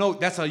 You got to know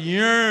that's a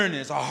yearning,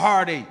 it's a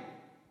heartache.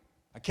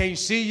 I can't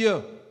see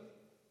you,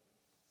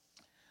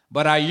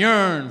 but I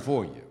yearn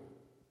for you.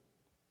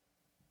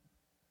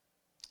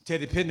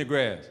 Teddy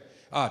Pendergrass,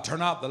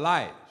 turn out the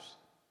lights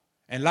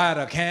and light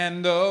a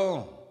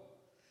candle.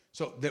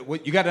 So that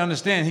what you got to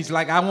understand, he's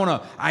like,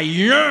 I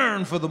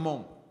yearn for the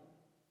moment.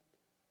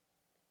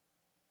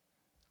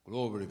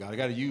 Glory to God. I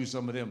got to use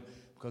some of them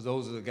because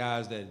those are the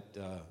guys that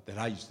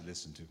I used to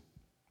listen to.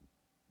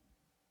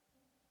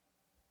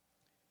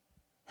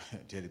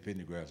 Teddy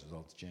Pendergrass was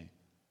off the chain.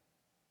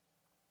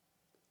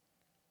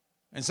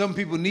 And some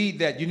people need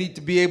that. You need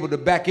to be able to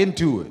back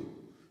into it.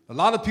 A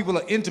lot of people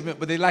are intimate,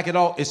 but they like it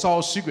all. It's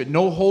all secret.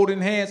 No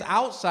holding hands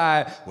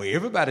outside where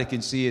everybody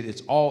can see it.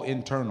 It's all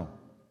internal.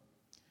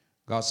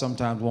 God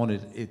sometimes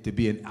wanted it to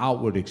be an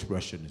outward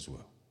expression as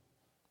well.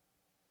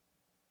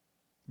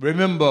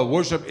 Remember,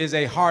 worship is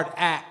a heart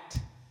act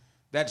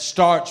that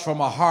starts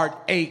from a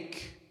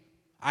heartache.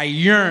 I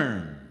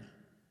yearn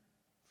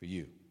for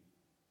you.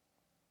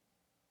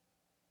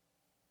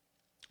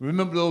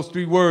 Remember those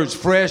three words,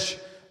 fresh,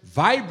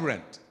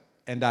 vibrant,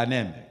 and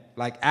dynamic,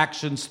 like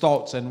actions,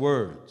 thoughts, and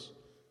words.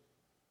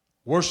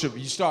 Worship,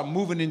 you start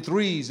moving in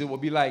threes, it will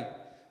be like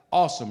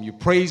awesome. You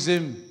praise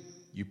him,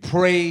 you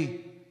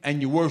pray,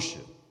 and you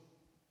worship.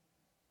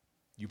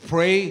 You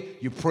pray,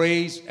 you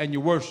praise, and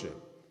you worship.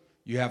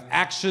 You have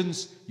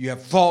actions, you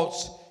have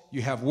thoughts,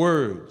 you have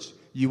words.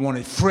 You want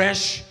it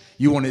fresh,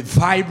 you want it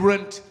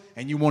vibrant,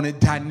 and you want it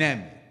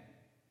dynamic.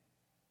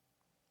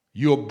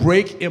 You'll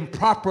break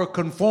improper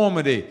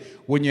conformity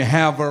when you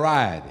have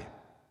variety.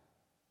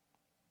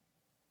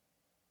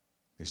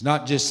 It's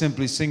not just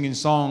simply singing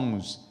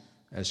songs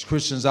as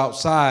Christians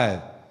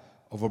outside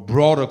of a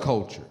broader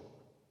culture,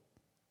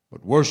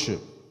 but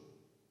worship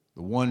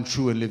the one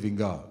true and living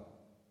God.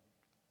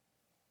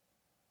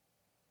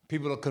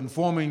 People are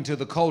conforming to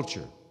the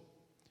culture,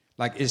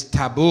 like it's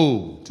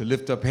taboo to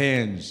lift up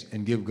hands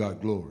and give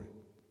God glory.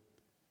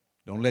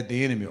 Don't let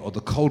the enemy or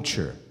the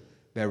culture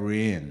that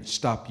we're in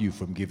stop you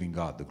from giving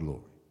God the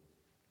glory.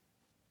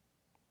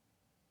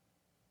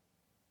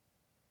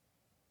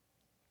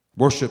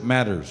 Worship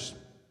matters.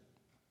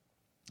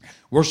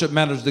 Worship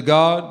matters to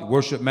God.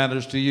 Worship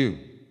matters to you.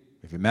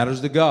 If it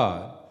matters to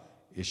God,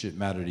 it should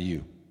matter to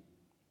you.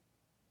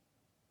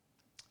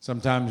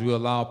 Sometimes we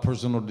allow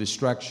personal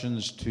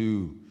distractions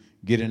to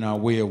get in our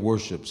way of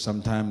worship.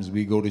 Sometimes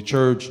we go to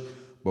church,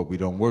 but we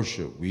don't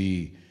worship.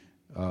 We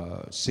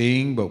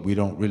sing, but we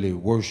don't really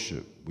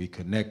worship. We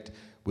connect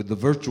with the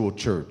virtual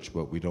church,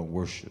 but we don't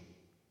worship.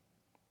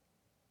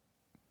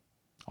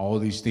 All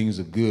these things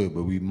are good,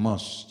 but we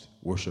must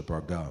worship our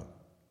God.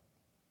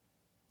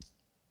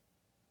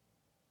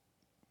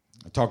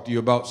 I talked to you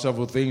about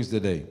several things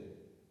today.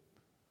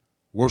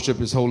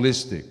 Worship is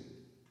holistic.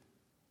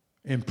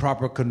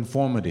 Improper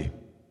conformity.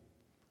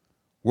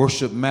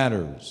 Worship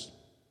matters.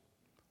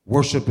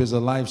 Worship is a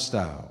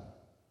lifestyle.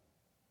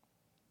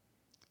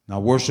 Now,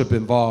 worship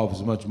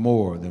involves much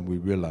more than we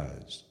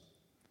realize.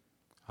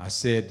 I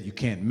said you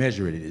can't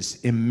measure it. It's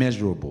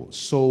immeasurable,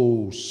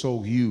 so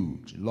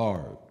huge,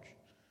 large.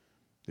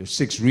 There's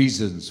 6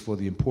 reasons for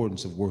the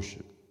importance of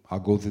worship. I'll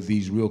go through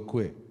these real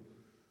quick.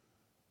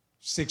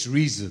 6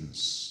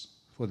 reasons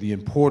for the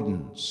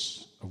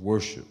importance of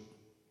worship.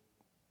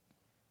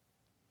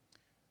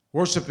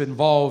 Worship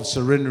involves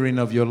surrendering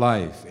of your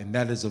life, and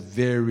that is a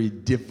very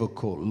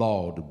difficult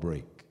law to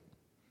break.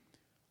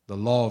 The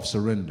law of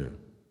surrender,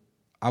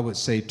 I would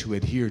say to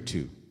adhere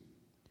to.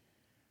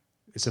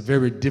 It's a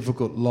very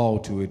difficult law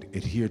to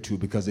adhere to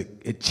because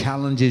it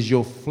challenges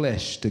your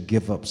flesh to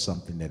give up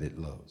something that it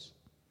loves.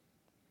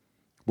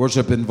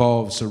 Worship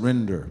involves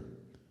surrender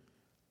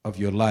of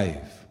your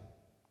life.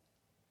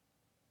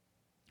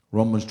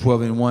 Romans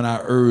 12:1, I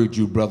urge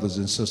you, brothers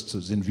and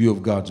sisters, in view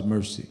of God's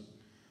mercy,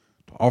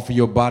 to offer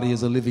your body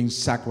as a living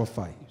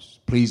sacrifice,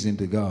 pleasing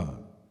to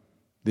God.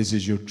 This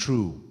is your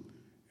true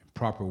and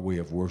proper way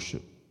of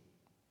worship.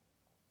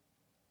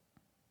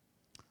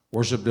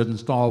 Worship doesn't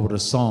start with a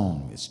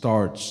song. It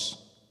starts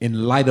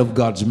in light of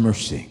God's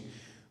mercy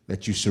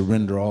that you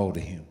surrender all to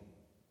Him.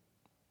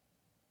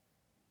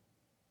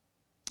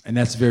 And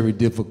that's very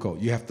difficult.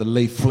 You have to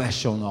lay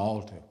flesh on the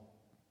altar.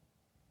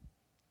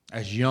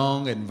 As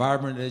young and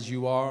vibrant as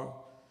you are,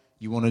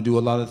 you want to do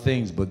a lot of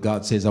things, but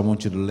God says, I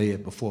want you to lay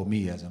it before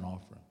me as an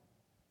offering.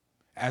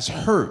 As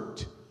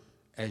hurt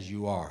as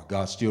you are,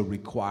 God still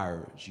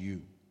requires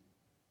you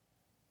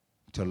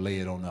to lay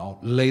it on the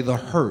altar. Lay the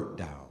hurt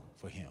down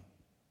for Him.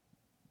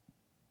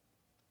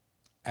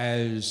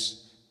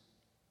 As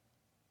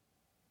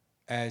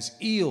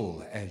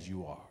ill as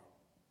you are,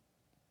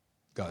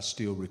 God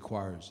still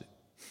requires it.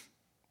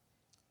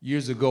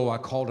 Years ago, I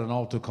called an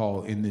altar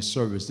call in this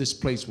service. This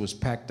place was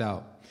packed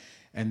out,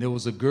 and there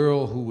was a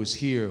girl who was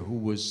here who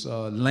was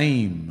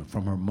lame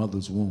from her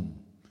mother's womb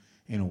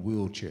in a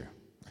wheelchair.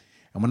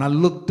 And when I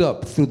looked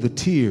up through the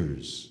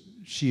tears,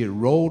 she had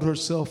rolled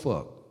herself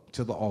up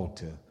to the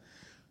altar,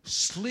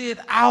 slid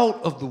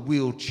out of the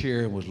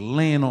wheelchair, and was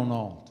laying on the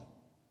altar.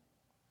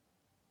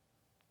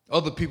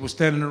 Other people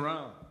standing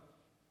around.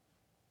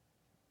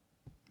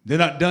 They're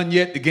not done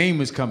yet. The game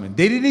is coming.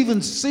 They didn't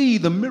even see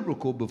the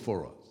miracle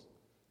before us.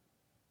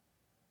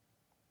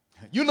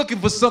 You're looking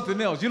for something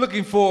else. You're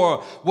looking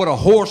for what, a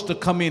horse to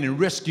come in and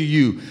rescue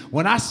you.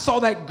 When I saw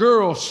that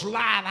girl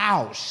slide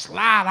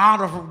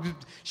out of her,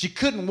 she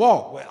couldn't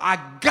walk. Well, I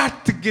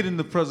got to get in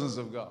the presence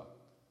of God.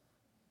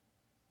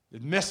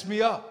 It messed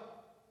me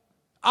up.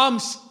 I'm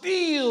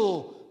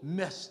still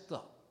messed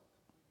up.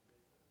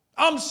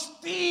 I'm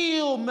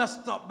still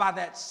messed up by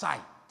that sight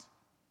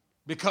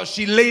because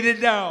she laid it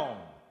down.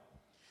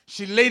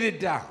 She laid it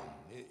down.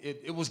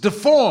 It was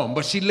deformed,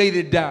 but she laid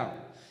it down.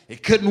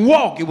 It couldn't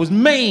walk. It was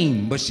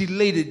maimed, but she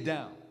laid it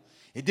down.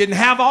 It didn't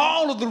have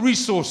all of the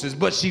resources,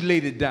 but she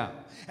laid it down.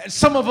 And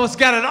some of us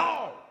got it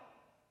all.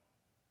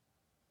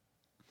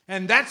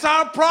 And that's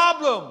our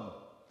problem.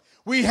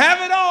 We have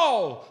it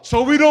all,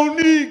 so we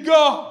don't need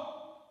God.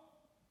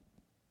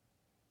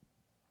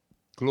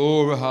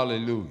 Glory,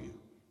 hallelujah.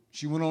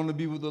 She went on to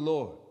be with the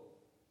Lord.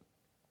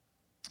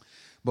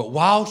 But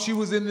while she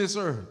was in this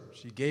earth,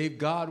 she gave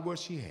God what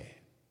she had.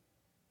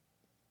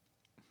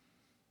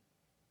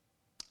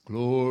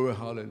 Glory,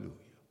 hallelujah.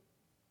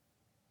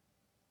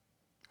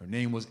 Her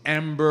name was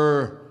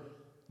Amber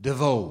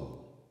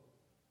DeVoe.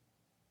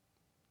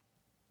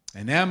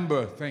 And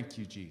Amber, thank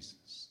you,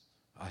 Jesus,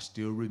 I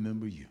still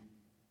remember you.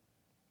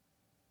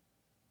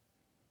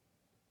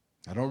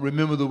 I don't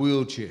remember the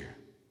wheelchair.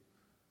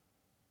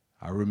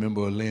 I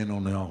remember her laying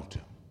on the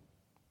altar.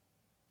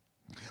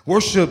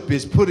 Worship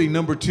is putting,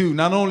 number 2,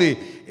 not only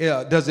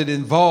does it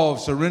involve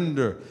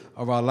surrender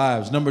of our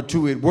lives, number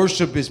 2,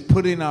 worship is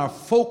putting our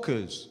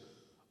focus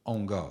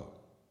on God.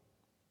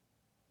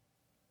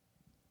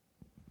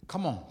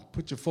 Come on,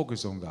 put your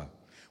focus on God.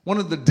 One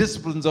of the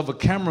disciplines of a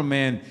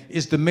cameraman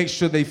is to make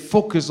sure they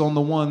focus on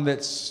the one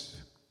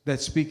that's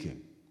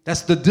speaking.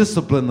 That's the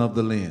discipline of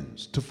the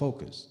lens, to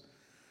focus.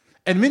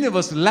 And many of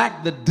us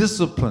lack the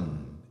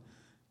discipline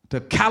to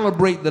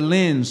calibrate the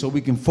lens so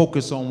we can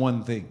focus on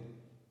one thing.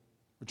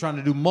 We're trying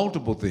to do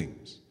multiple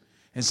things.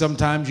 And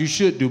sometimes you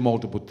should do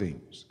multiple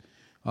things.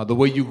 The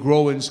way you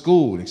grow in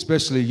school,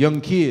 especially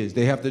young kids,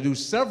 they have to do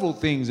several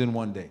things in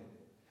one day.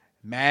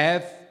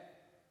 Math,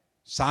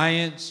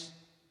 science,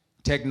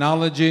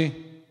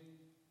 technology,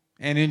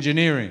 and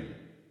engineering,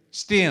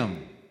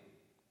 STEM.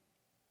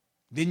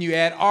 Then you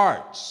add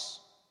arts.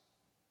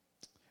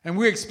 And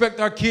we expect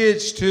our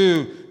kids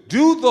to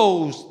do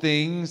those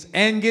things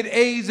and get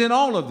A's in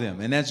all of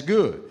them, and that's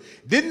good.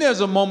 Then there's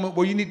a moment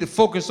where you need to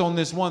focus on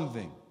this one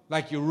thing,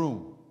 like your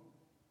room.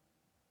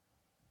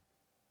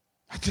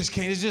 I just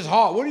can't, it's just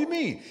hard. What do you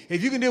mean?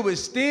 If you can deal with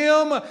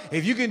STEM,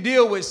 if you can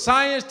deal with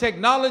science,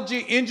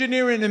 technology,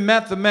 engineering, and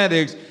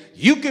mathematics,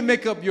 you can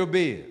make up your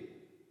bed.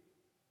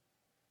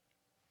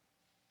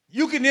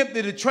 You can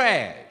empty the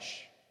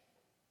trash.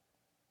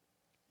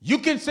 You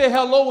can say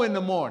hello in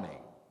the morning.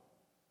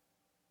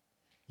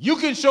 You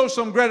can show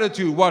some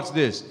gratitude. Watch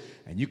this.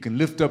 And you can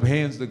lift up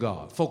hands to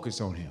God. Focus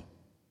on Him.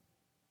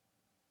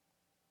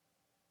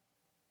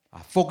 I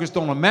focused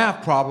on a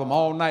math problem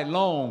all night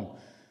long.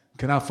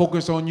 Can I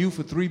focus on you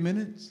for 3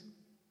 minutes?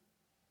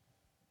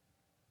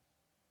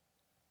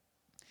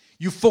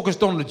 You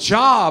focused on the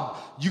job.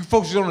 You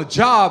focused on the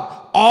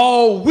job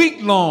all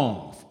week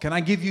long. Can I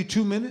give you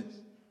 2 minutes?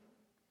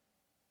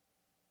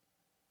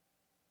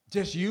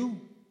 Just you?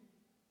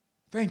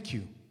 Thank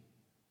you.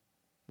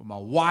 For my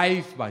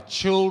wife, my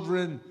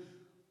children,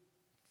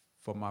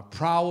 for my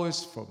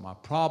prowess, for my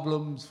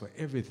problems, for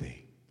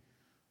everything.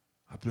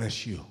 I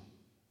bless you.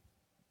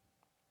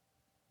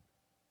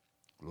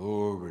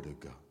 Glory to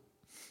God.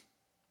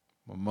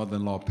 My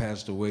mother-in-law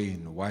passed away,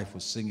 and the wife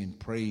was singing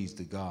praise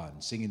to God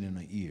and singing in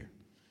her ear.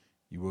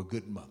 You were a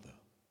good mother.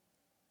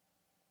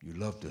 You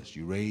loved us.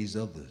 You raised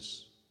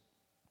others.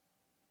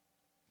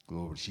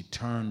 Glory. She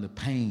turned the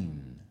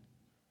pain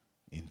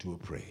into a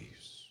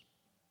praise.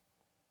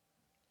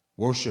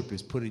 Worship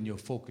is putting your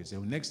focus.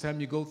 And next time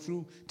you go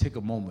through, take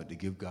a moment to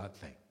give God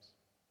thanks.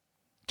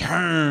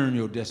 Turn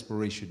your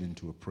desperation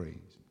into a praise.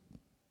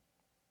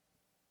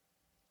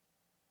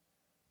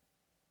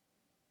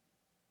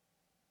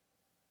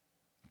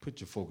 Put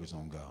your focus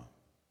on God.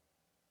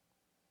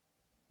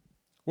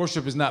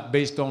 Worship is not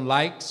based on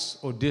likes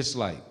or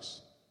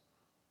dislikes.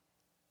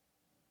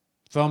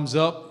 Thumbs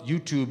up,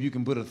 YouTube, you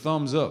can put a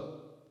thumbs up.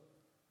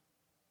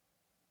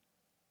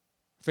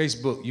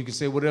 Facebook, you can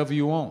say whatever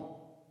you want.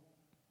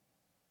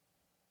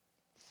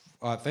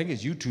 I think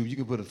it's YouTube, you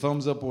can put a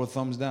thumbs up or a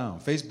thumbs down.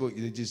 Facebook,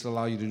 they just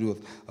allow you to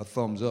do a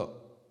thumbs up.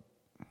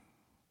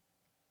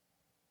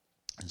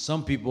 And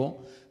some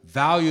people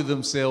value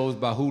themselves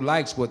by who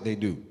likes what they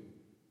do.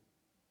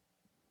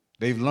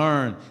 They've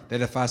learned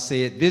that if I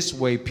say it this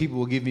way, people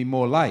will give me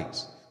more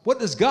likes. What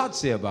does God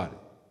say about it?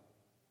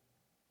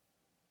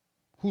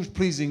 Who's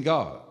pleasing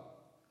God?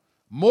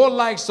 More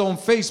likes on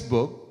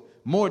Facebook,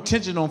 more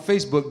attention on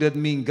Facebook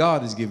doesn't mean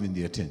God is giving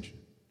the attention.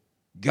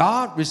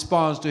 God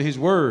responds to his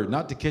word,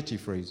 not to catchy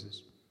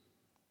phrases.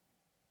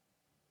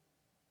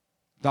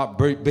 Not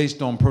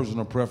based on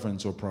personal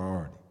preference or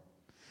priority.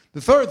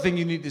 The third thing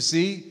you need to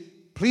see,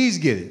 please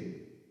get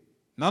it.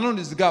 Not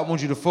only does God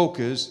want you to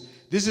focus,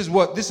 this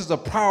is a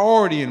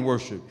priority in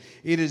worship.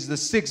 It is the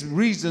 6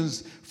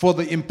 reasons for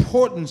the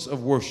importance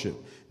of worship.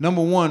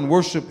 Number 1,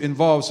 worship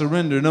involves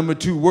surrender. Number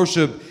 2,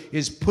 worship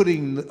is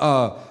putting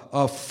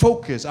our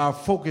focus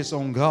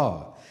on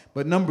God.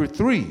 But number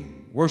 3,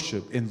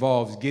 worship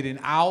involves getting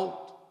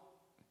out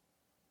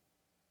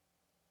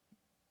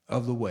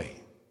of the way.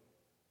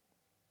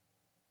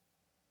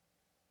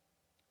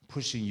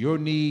 Pushing your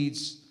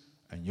needs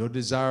and your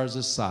desires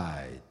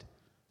aside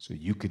so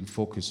you can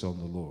focus on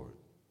the Lord.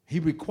 He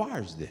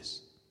requires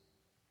this.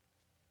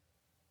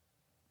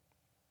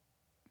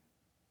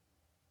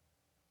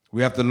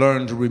 We have to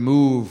learn to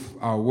remove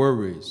our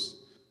worries,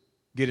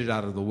 get it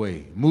out of the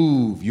way.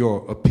 Move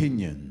your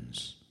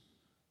opinions.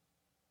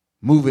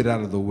 Move it out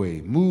of the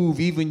way.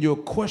 Move even your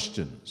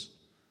questions.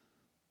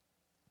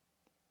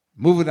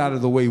 Move it out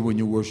of the way when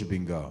you're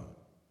worshiping God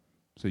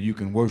so you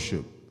can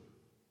worship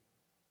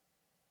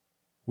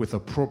with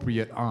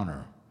appropriate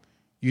honor.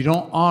 You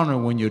don't honor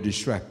when you're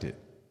distracted.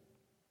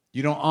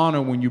 You don't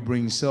honor when you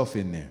bring self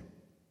in there.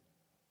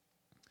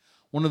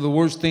 One of the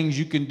worst things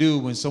you can do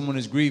when someone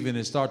is grieving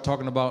is start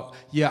talking about,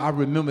 yeah, I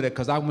remember that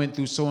because I went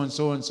through so and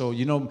so and so.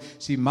 You know,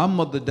 see, my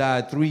mother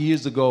died 3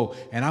 years ago,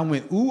 and I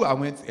went,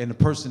 and the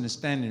person is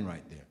standing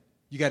right there.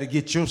 You got to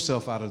get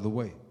yourself out of the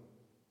way.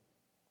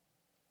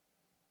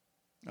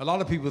 A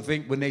lot of people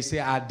think when they say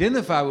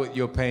identify with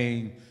your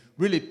pain,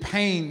 really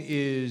pain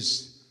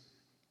is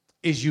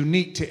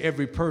unique to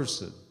every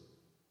person.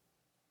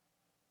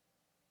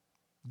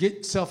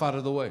 Get self out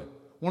of the way.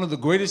 One of the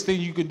greatest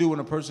things you can do when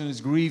a person is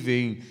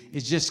grieving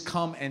is just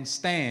come and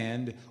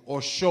stand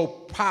or show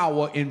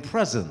power in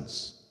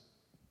presence.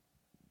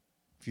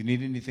 If you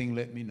need anything,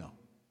 let me know.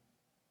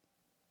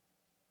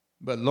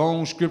 But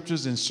long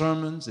scriptures and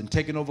sermons and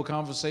taking over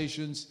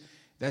conversations,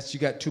 you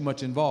got too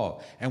much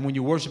involved. And when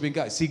you're worshiping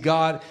God, see,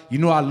 God, you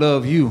know I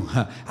love you.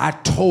 I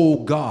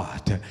told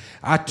God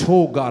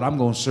I'm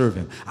going to serve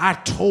him. I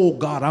told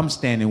God I'm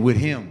standing with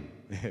him.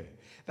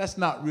 That's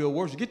not real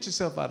worship. Get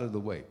yourself out of the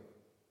way.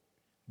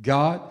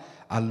 God,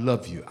 I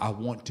love you. I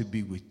want to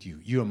be with you.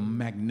 You're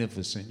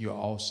magnificent. You're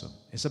awesome.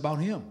 It's about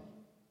him.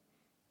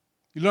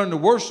 You learn to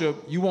worship,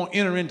 you won't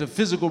enter into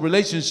physical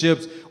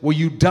relationships where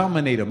you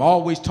dominate them.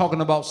 Always talking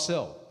about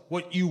self,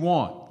 what you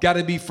want. Got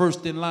to be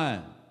first in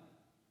line.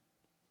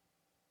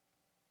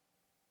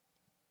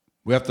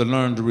 We have to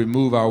learn to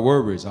remove our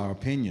worries, our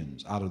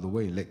opinions out of the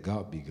way. Let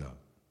God be God.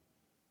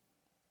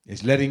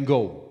 It's letting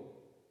go.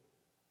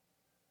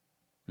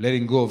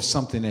 Letting go of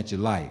something that you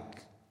like.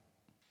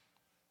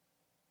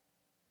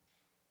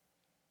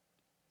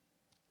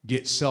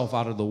 Get self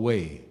out of the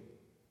way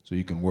so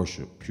you can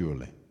worship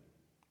purely.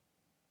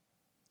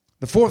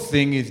 The fourth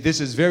thing is, this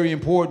is very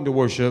important to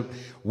worship.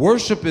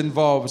 Worship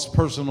involves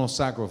personal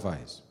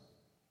sacrifice.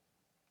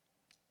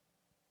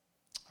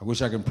 I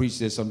wish I could preach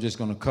this. I'm just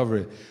going to cover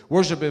it.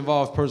 Worship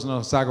involves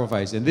personal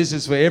sacrifice, and this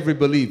is for every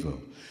believer.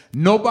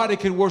 Nobody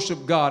can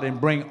worship God and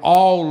bring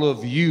all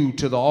of you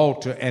to the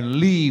altar and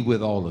leave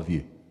with all of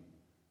you.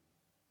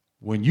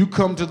 When you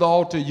come to the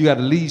altar, you got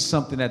to leave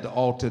something at the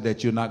altar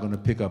that you're not going to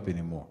pick up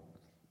anymore.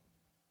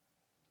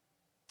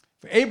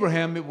 For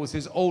Abraham, it was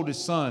his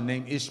oldest son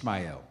named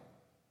Ishmael.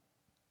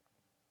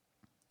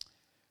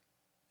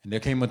 And there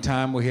came a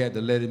time where he had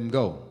to let him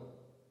go.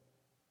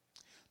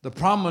 The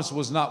promise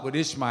was not with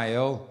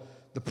Ishmael.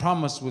 The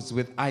promise was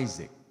with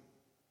Isaac.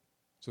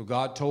 So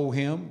God told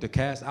him to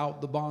cast out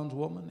the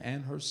bondwoman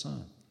and her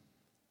son.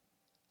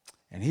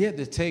 And he had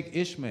to take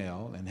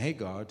Ishmael and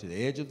Hagar to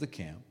the edge of the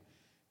camp,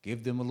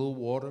 give them a little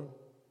water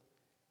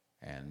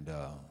and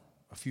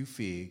a few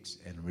figs,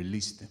 and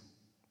release them.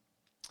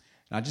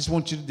 Now, I just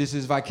want you to, this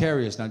is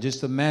vicarious. Now,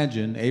 just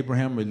imagine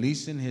Abraham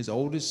releasing his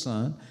oldest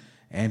son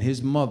and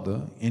his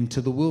mother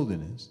into the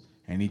wilderness,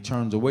 and he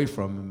turns away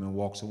from him and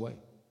walks away.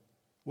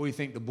 What do you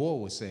think the boy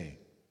was saying?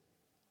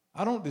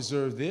 I don't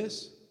deserve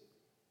this.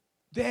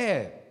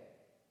 Dad,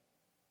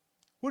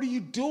 what are you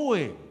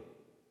doing?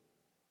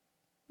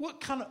 What?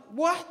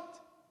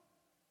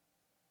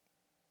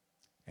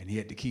 And he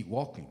had to keep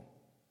walking.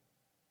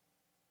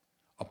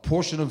 A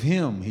portion of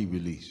him he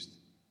released.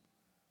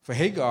 For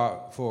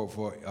Hagar,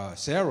 for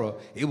Sarah,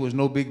 it was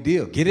no big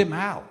deal. Get him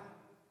out.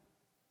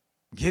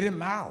 Get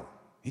him out.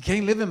 He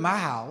can't live in my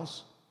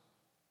house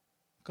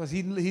because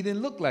he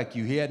didn't look like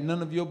you. He had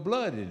none of your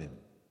blood in him.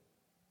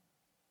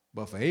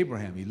 But for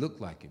Abraham, he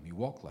looked like him. He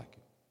walked like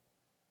him.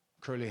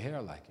 Curly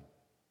hair like him.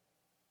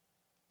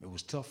 It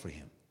was tough for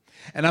him.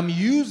 And I'm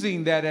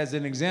using that as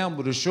an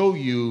example to show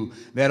you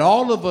that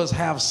all of us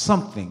have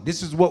something.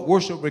 This is what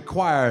worship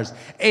requires,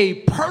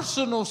 a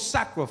personal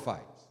sacrifice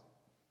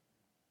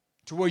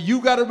to where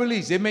you got to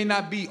release. It may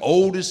not be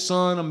oldest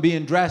son, I'm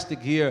being drastic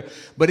here,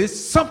 but it's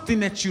something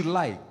that you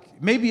like.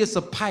 Maybe it's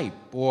a pipe,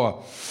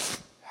 or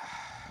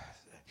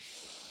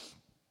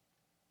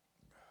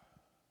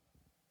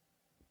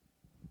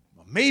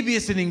maybe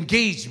it's an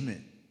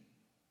engagement,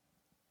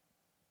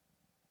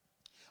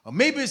 or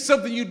maybe it's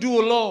something you do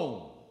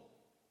alone.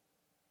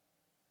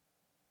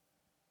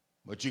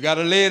 But you got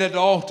to lay it at the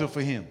altar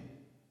for him.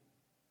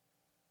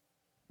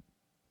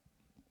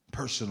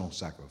 Personal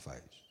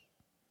sacrifice.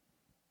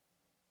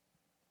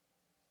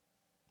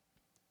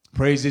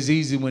 Praise is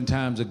easy when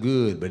times are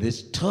good, but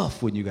it's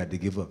tough when you got to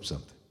give up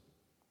something.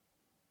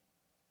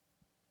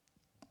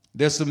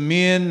 There's some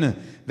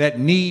men that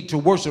need to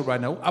worship right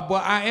now.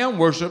 But I am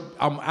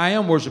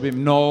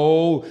worshiping.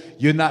 No,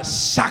 you're not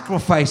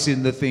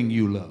sacrificing the thing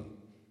you love.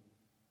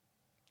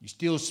 You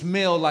still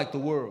smell like the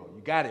world.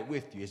 You got it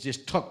with you. It's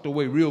just tucked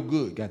away real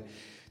good. Got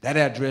that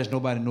address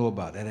nobody know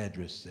about. That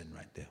address is sitting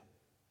right there.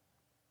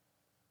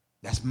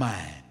 That's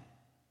mine.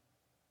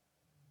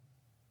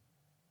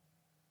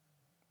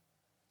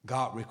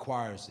 God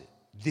requires it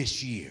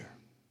this year.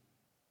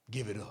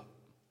 Give it up.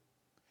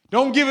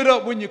 Don't give it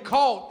up when you're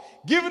caught.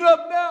 Give it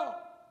up now.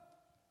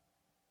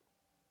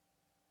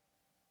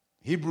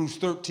 Hebrews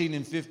 13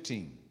 and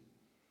 15.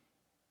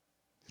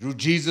 Through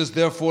Jesus,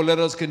 therefore, let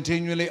us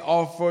continually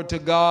offer to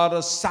God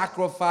a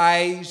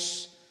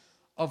sacrifice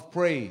of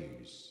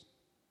praise,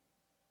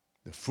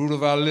 the fruit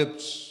of our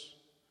lips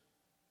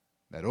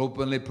that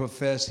openly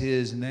profess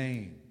his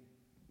name.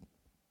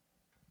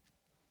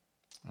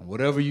 And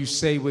whatever you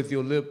say with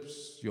your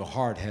lips, your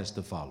heart has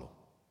to follow.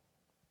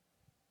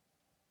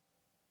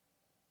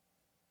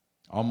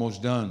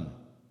 Almost done.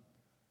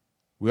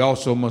 We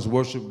also must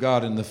worship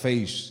God in the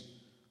face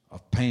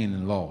of pain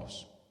and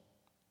loss.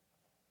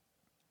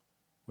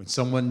 When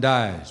someone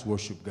dies,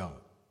 worship God.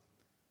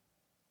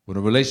 When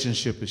a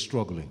relationship is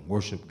struggling,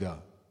 worship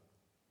God.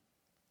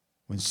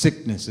 When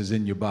sickness is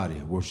in your body,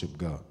 worship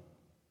God.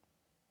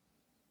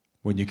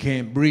 When you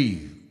can't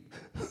breathe,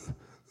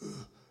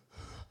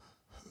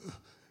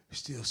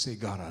 still say,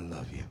 God, I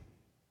love you.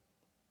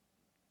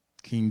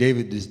 King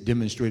David just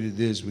demonstrated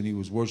this when he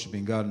was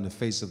worshiping God in the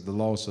face of the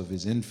loss of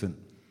his infant.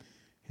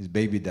 His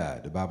baby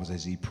died. The Bible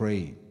says he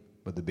prayed,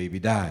 but the baby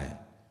died.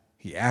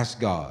 He asked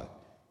God,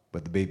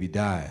 but the baby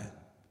died.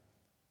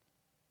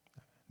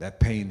 That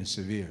pain is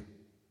severe.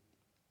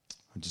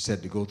 I just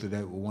had to go through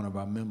that with one of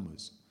our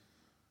members.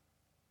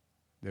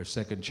 Their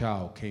second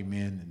child came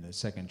in, and the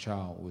second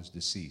child was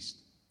deceased.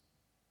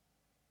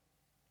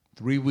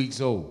 3 weeks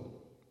old.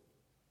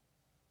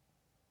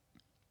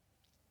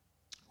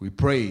 We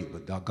prayed,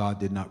 but God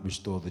did not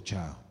restore the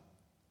child.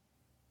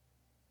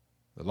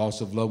 The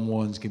loss of loved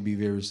ones can be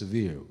very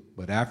severe.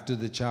 But after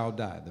the child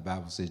died, the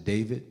Bible says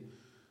David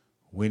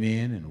went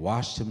in and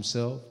washed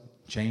himself,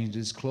 changed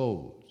his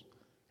clothes,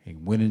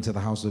 and went into the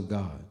house of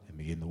God and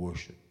began to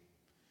worship.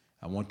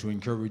 I want to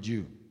encourage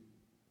you,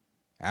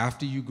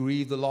 after you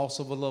grieve the loss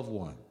of a loved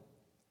one,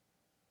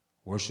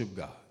 worship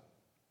God.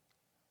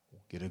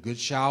 Get a good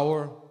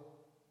shower,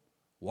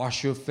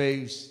 wash your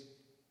face,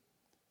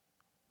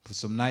 put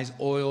some nice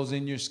oils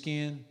in your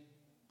skin,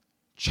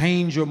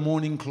 change your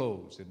mourning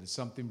clothes into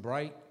something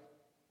bright,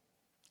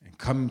 and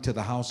come to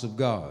the house of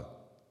God.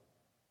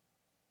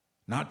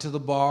 Not to the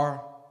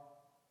bar,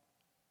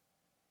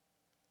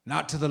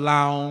 not to the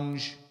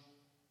lounge,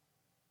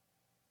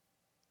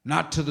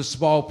 not to the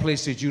small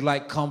place that you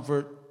like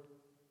comfort.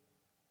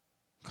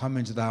 Come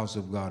into the house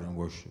of God and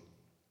worship.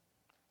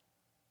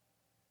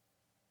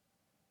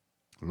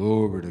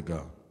 Glory to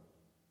God.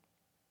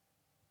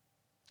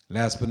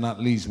 Last but not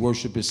least,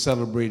 worship is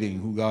celebrating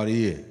who God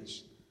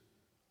is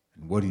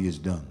and what he has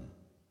done.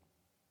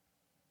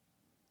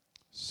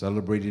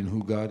 Celebrating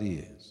who God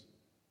is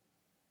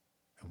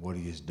and what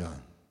he has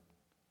done.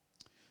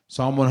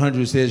 Psalm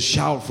 100 says,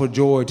 shout for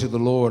joy to the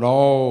Lord,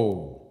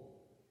 all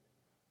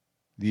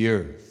the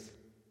earth.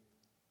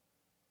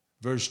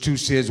 Verse 2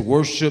 says,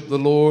 worship the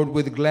Lord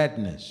with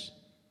gladness.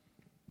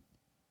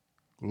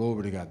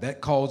 Glory to God.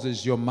 That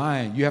causes your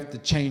mind. You have to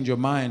change your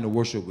mind to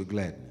worship with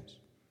gladness.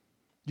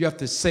 You have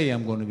to say,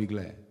 I'm going to be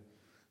glad.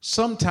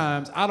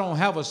 Sometimes I don't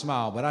have a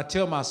smile, but I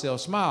tell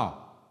myself, smile.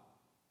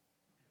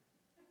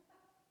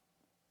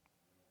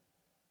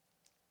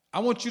 I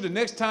want you the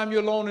next time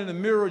you're alone in the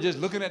mirror, just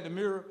looking at the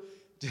mirror,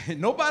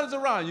 nobody's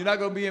around. You're not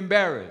going to be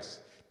embarrassed.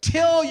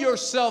 Tell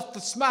yourself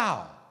to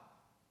smile.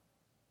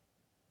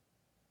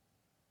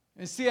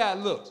 And see how it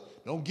looks.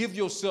 Don't give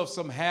yourself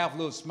some half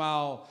little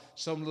smile,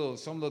 some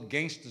little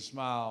gangster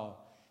smile,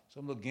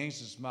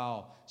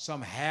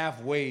 some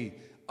halfway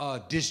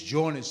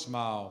disjointed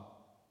smile.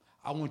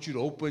 I want you to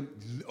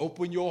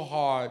open your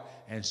heart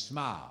and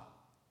smile.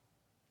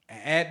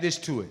 And add this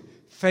to it.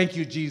 Thank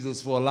you,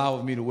 Jesus, for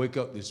allowing me to wake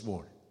up this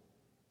morning.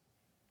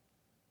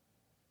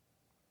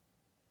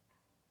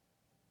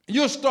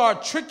 You'll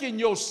start tricking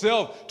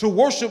yourself to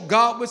worship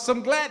God with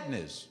some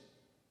gladness.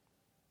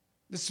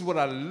 This is what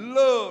I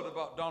loved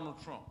about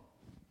Donald Trump.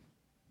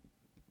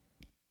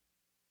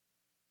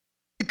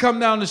 He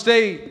come down the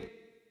stage.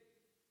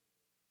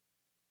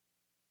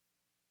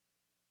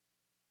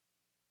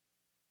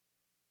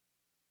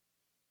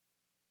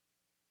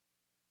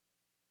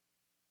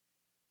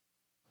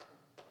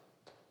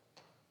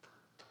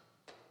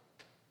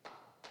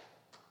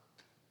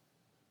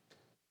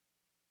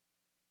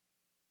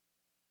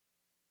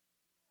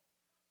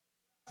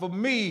 For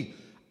me,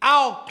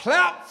 I'll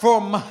clap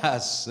for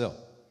myself.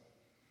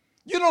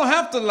 You don't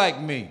have to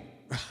like me.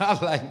 I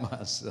like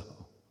myself.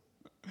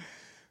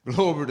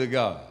 Glory to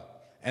God.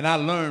 And I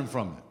learned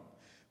from it.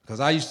 Because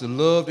I used to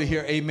love to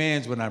hear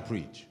amens when I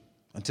preach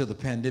until the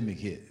pandemic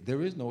hit.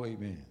 There is no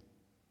amen.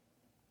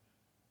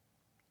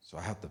 So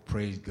I have to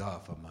praise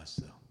God for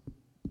myself.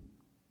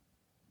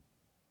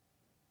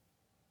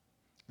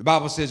 The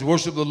Bible says,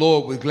 worship the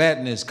Lord with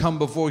gladness. Come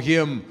before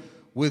him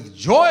with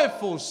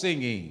joyful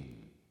singing.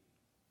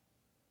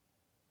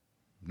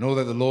 Know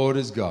that the Lord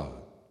is God.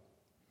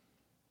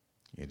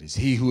 It is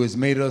he who has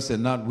made us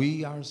and not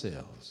we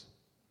ourselves.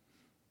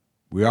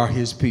 We are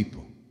his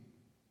people.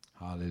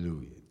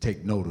 Hallelujah.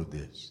 Take note of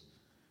this.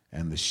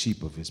 And the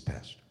sheep of his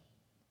pasture.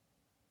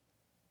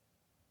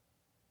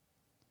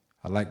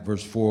 I like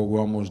verse 4. We're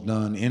almost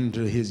done.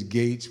 Enter his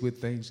gates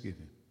with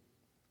thanksgiving.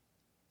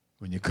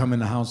 When you come in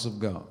the house of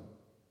God,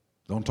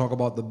 don't talk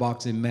about the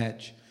boxing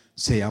match.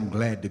 Say, I'm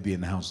glad to be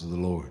in the house of the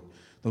Lord.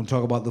 Don't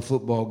talk about the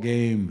football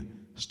game.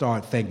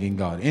 Start thanking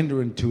God.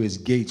 Enter into his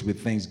gates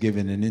with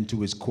thanksgiving and into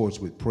his courts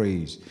with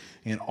praise.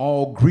 And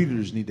all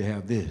greeters need to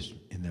have this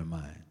in their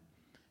mind.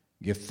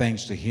 Give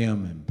thanks to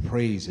him and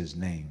praise his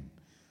name.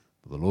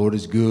 For the Lord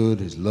is good.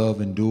 His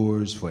love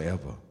endures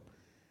forever.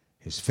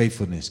 His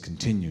faithfulness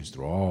continues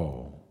through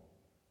all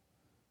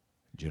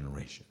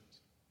generations.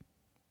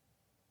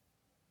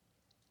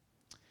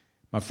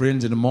 My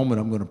friends, in a moment,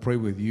 I'm going to pray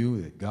with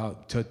you that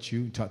God touch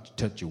you,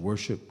 touch your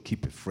worship,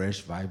 keep it fresh,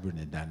 vibrant,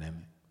 and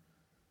dynamic.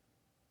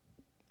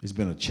 It's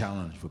been a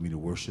challenge for me to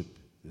worship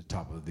at the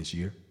top of this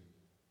year.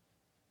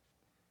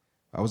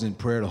 I was in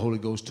prayer. The Holy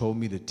Ghost told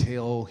me to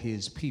tell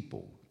his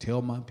people,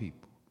 tell my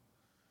people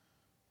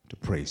to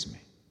praise me.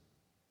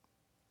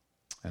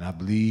 And I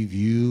believe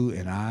you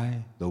and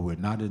I, though we're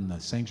not in the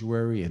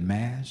sanctuary in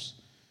mass,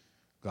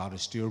 God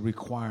is still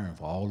requiring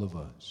for all of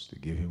us to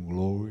give him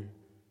glory,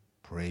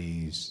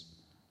 praise,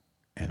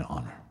 and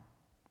honor.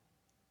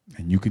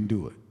 And you can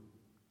do it.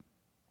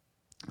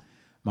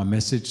 My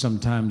message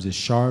sometimes is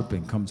sharp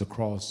and comes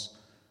across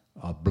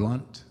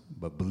blunt,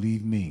 but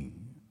believe me,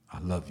 I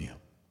love you.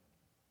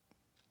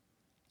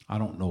 I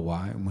don't know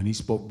why. When he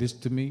spoke this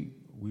to me,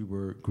 we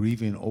were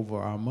grieving over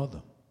our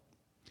mother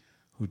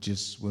who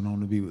just went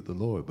on to be with the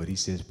Lord. But he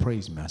says,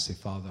 praise me. I say,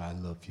 Father, I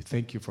love you.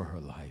 Thank you for her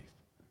life.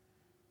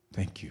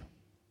 Thank you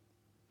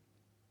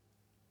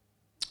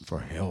for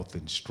health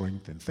and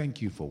strength. And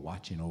thank you for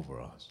watching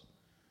over us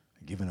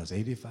and giving us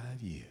 85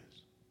 years.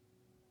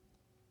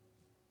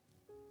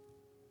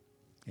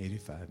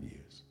 85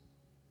 years.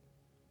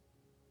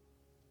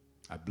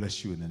 I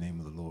bless you in the name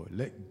of the Lord.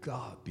 Let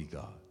God be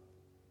God,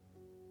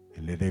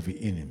 and let every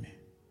enemy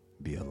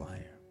be a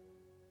liar.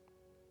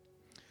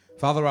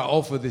 Father, I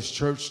offer this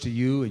church to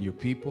you and your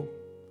people.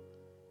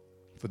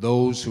 For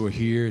those who are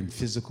here in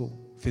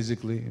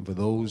physically, and for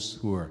those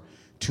who are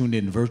tuned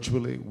in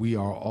virtually, we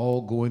are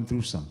all going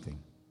through something.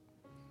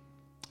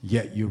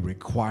 Yet you're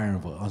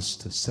requiring for us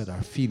to set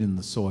our feet in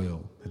the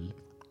soil, and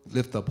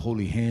lift up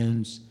holy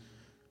hands,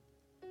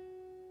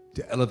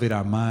 to elevate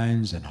our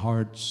minds and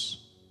hearts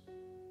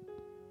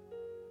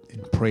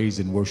in praise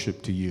and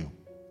worship to you.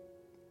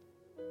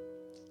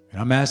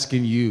 And I'm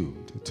asking you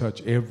to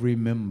touch every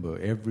member,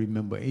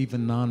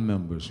 even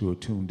non-members who are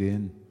tuned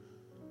in,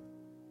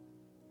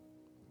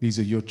 These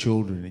are your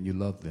children and you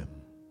love them.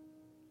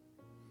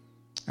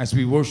 As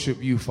we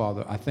worship you,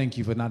 Father, I thank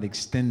you for not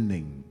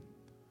extending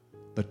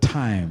the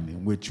time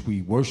in which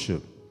we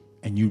worship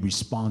and you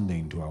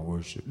responding to our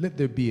worship. Let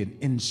there be an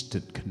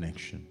instant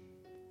connection.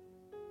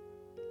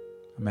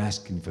 I'm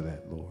asking for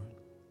that, Lord.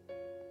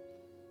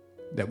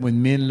 That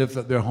when men lift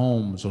up their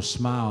homes or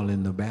smile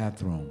in the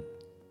bathroom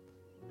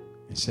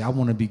and say, I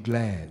want to be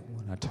glad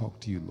when I talk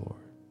to you, Lord,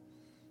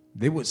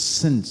 they would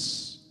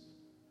sense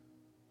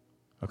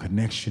a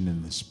connection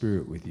in the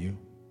spirit with you.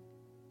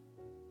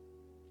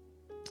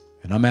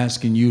 And I'm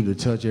asking you to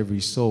touch every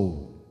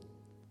soul.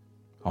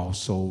 All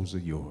souls are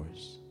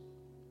yours.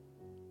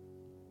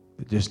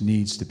 It just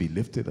needs to be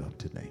lifted up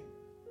today.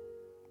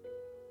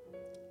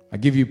 I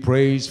give you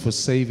praise for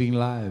saving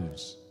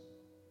lives.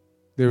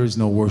 There is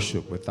no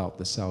worship without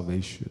the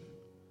salvation.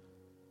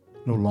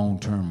 No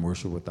long-term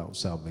worship without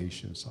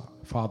salvation. So,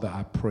 Father,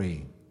 I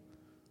pray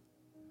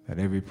that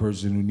every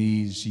person who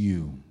needs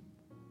you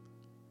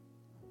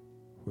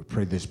would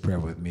pray this prayer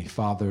with me.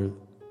 Father,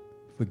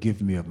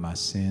 forgive me of my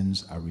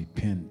sins. I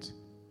repent.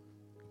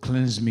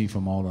 Cleanse me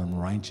from all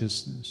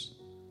unrighteousness.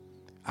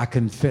 I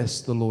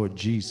confess the Lord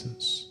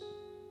Jesus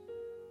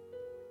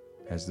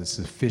as the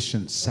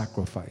sufficient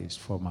sacrifice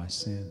for my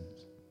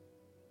sins.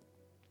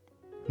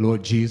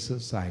 Lord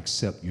Jesus, I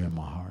accept you in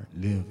my heart.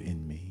 Live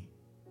in me.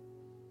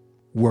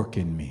 Work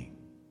in me.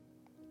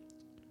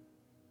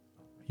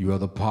 You are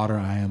the potter,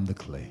 I am the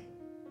clay.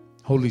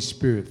 Holy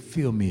Spirit,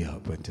 fill me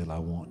up until I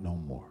want no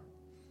more.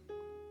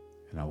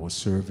 And I will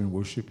serve and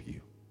worship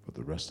you for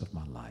the rest of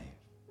my life.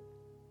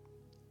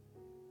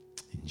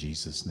 In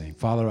Jesus' name.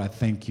 Father, I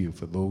thank you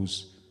for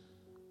those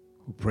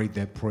who prayed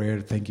that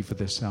prayer. Thank you for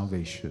their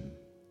salvation.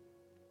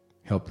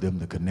 Help them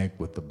to connect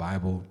with the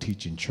Bible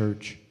teaching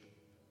church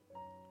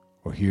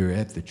or here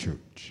at the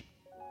church.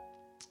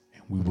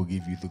 And we will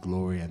give you the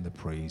glory and the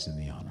praise and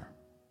the honor.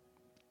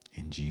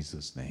 In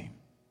Jesus' name,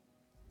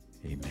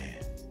 amen.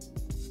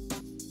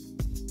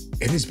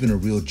 It has been a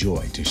real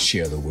joy to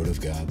share the Word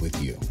of God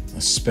with you.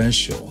 A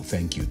special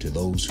thank you to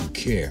those who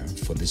care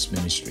for this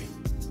ministry.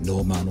 No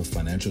amount of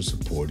financial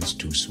support is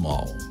too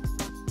small.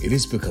 It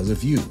is because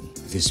of you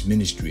this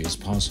ministry is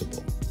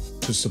possible.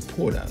 To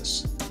support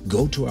us,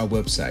 go to our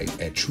website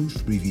at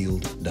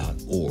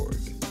truthrevealed.org.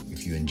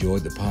 If you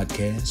enjoyed the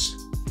podcast,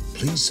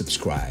 please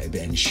subscribe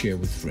and share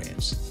with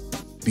friends.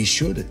 Be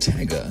sure to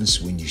tag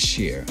us when you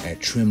share at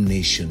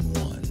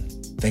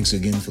TrimNation1. Thanks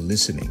again for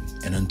listening,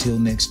 and until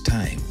next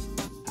time,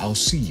 I'll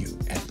see you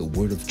at the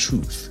Word of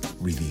Truth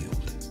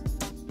Revealed.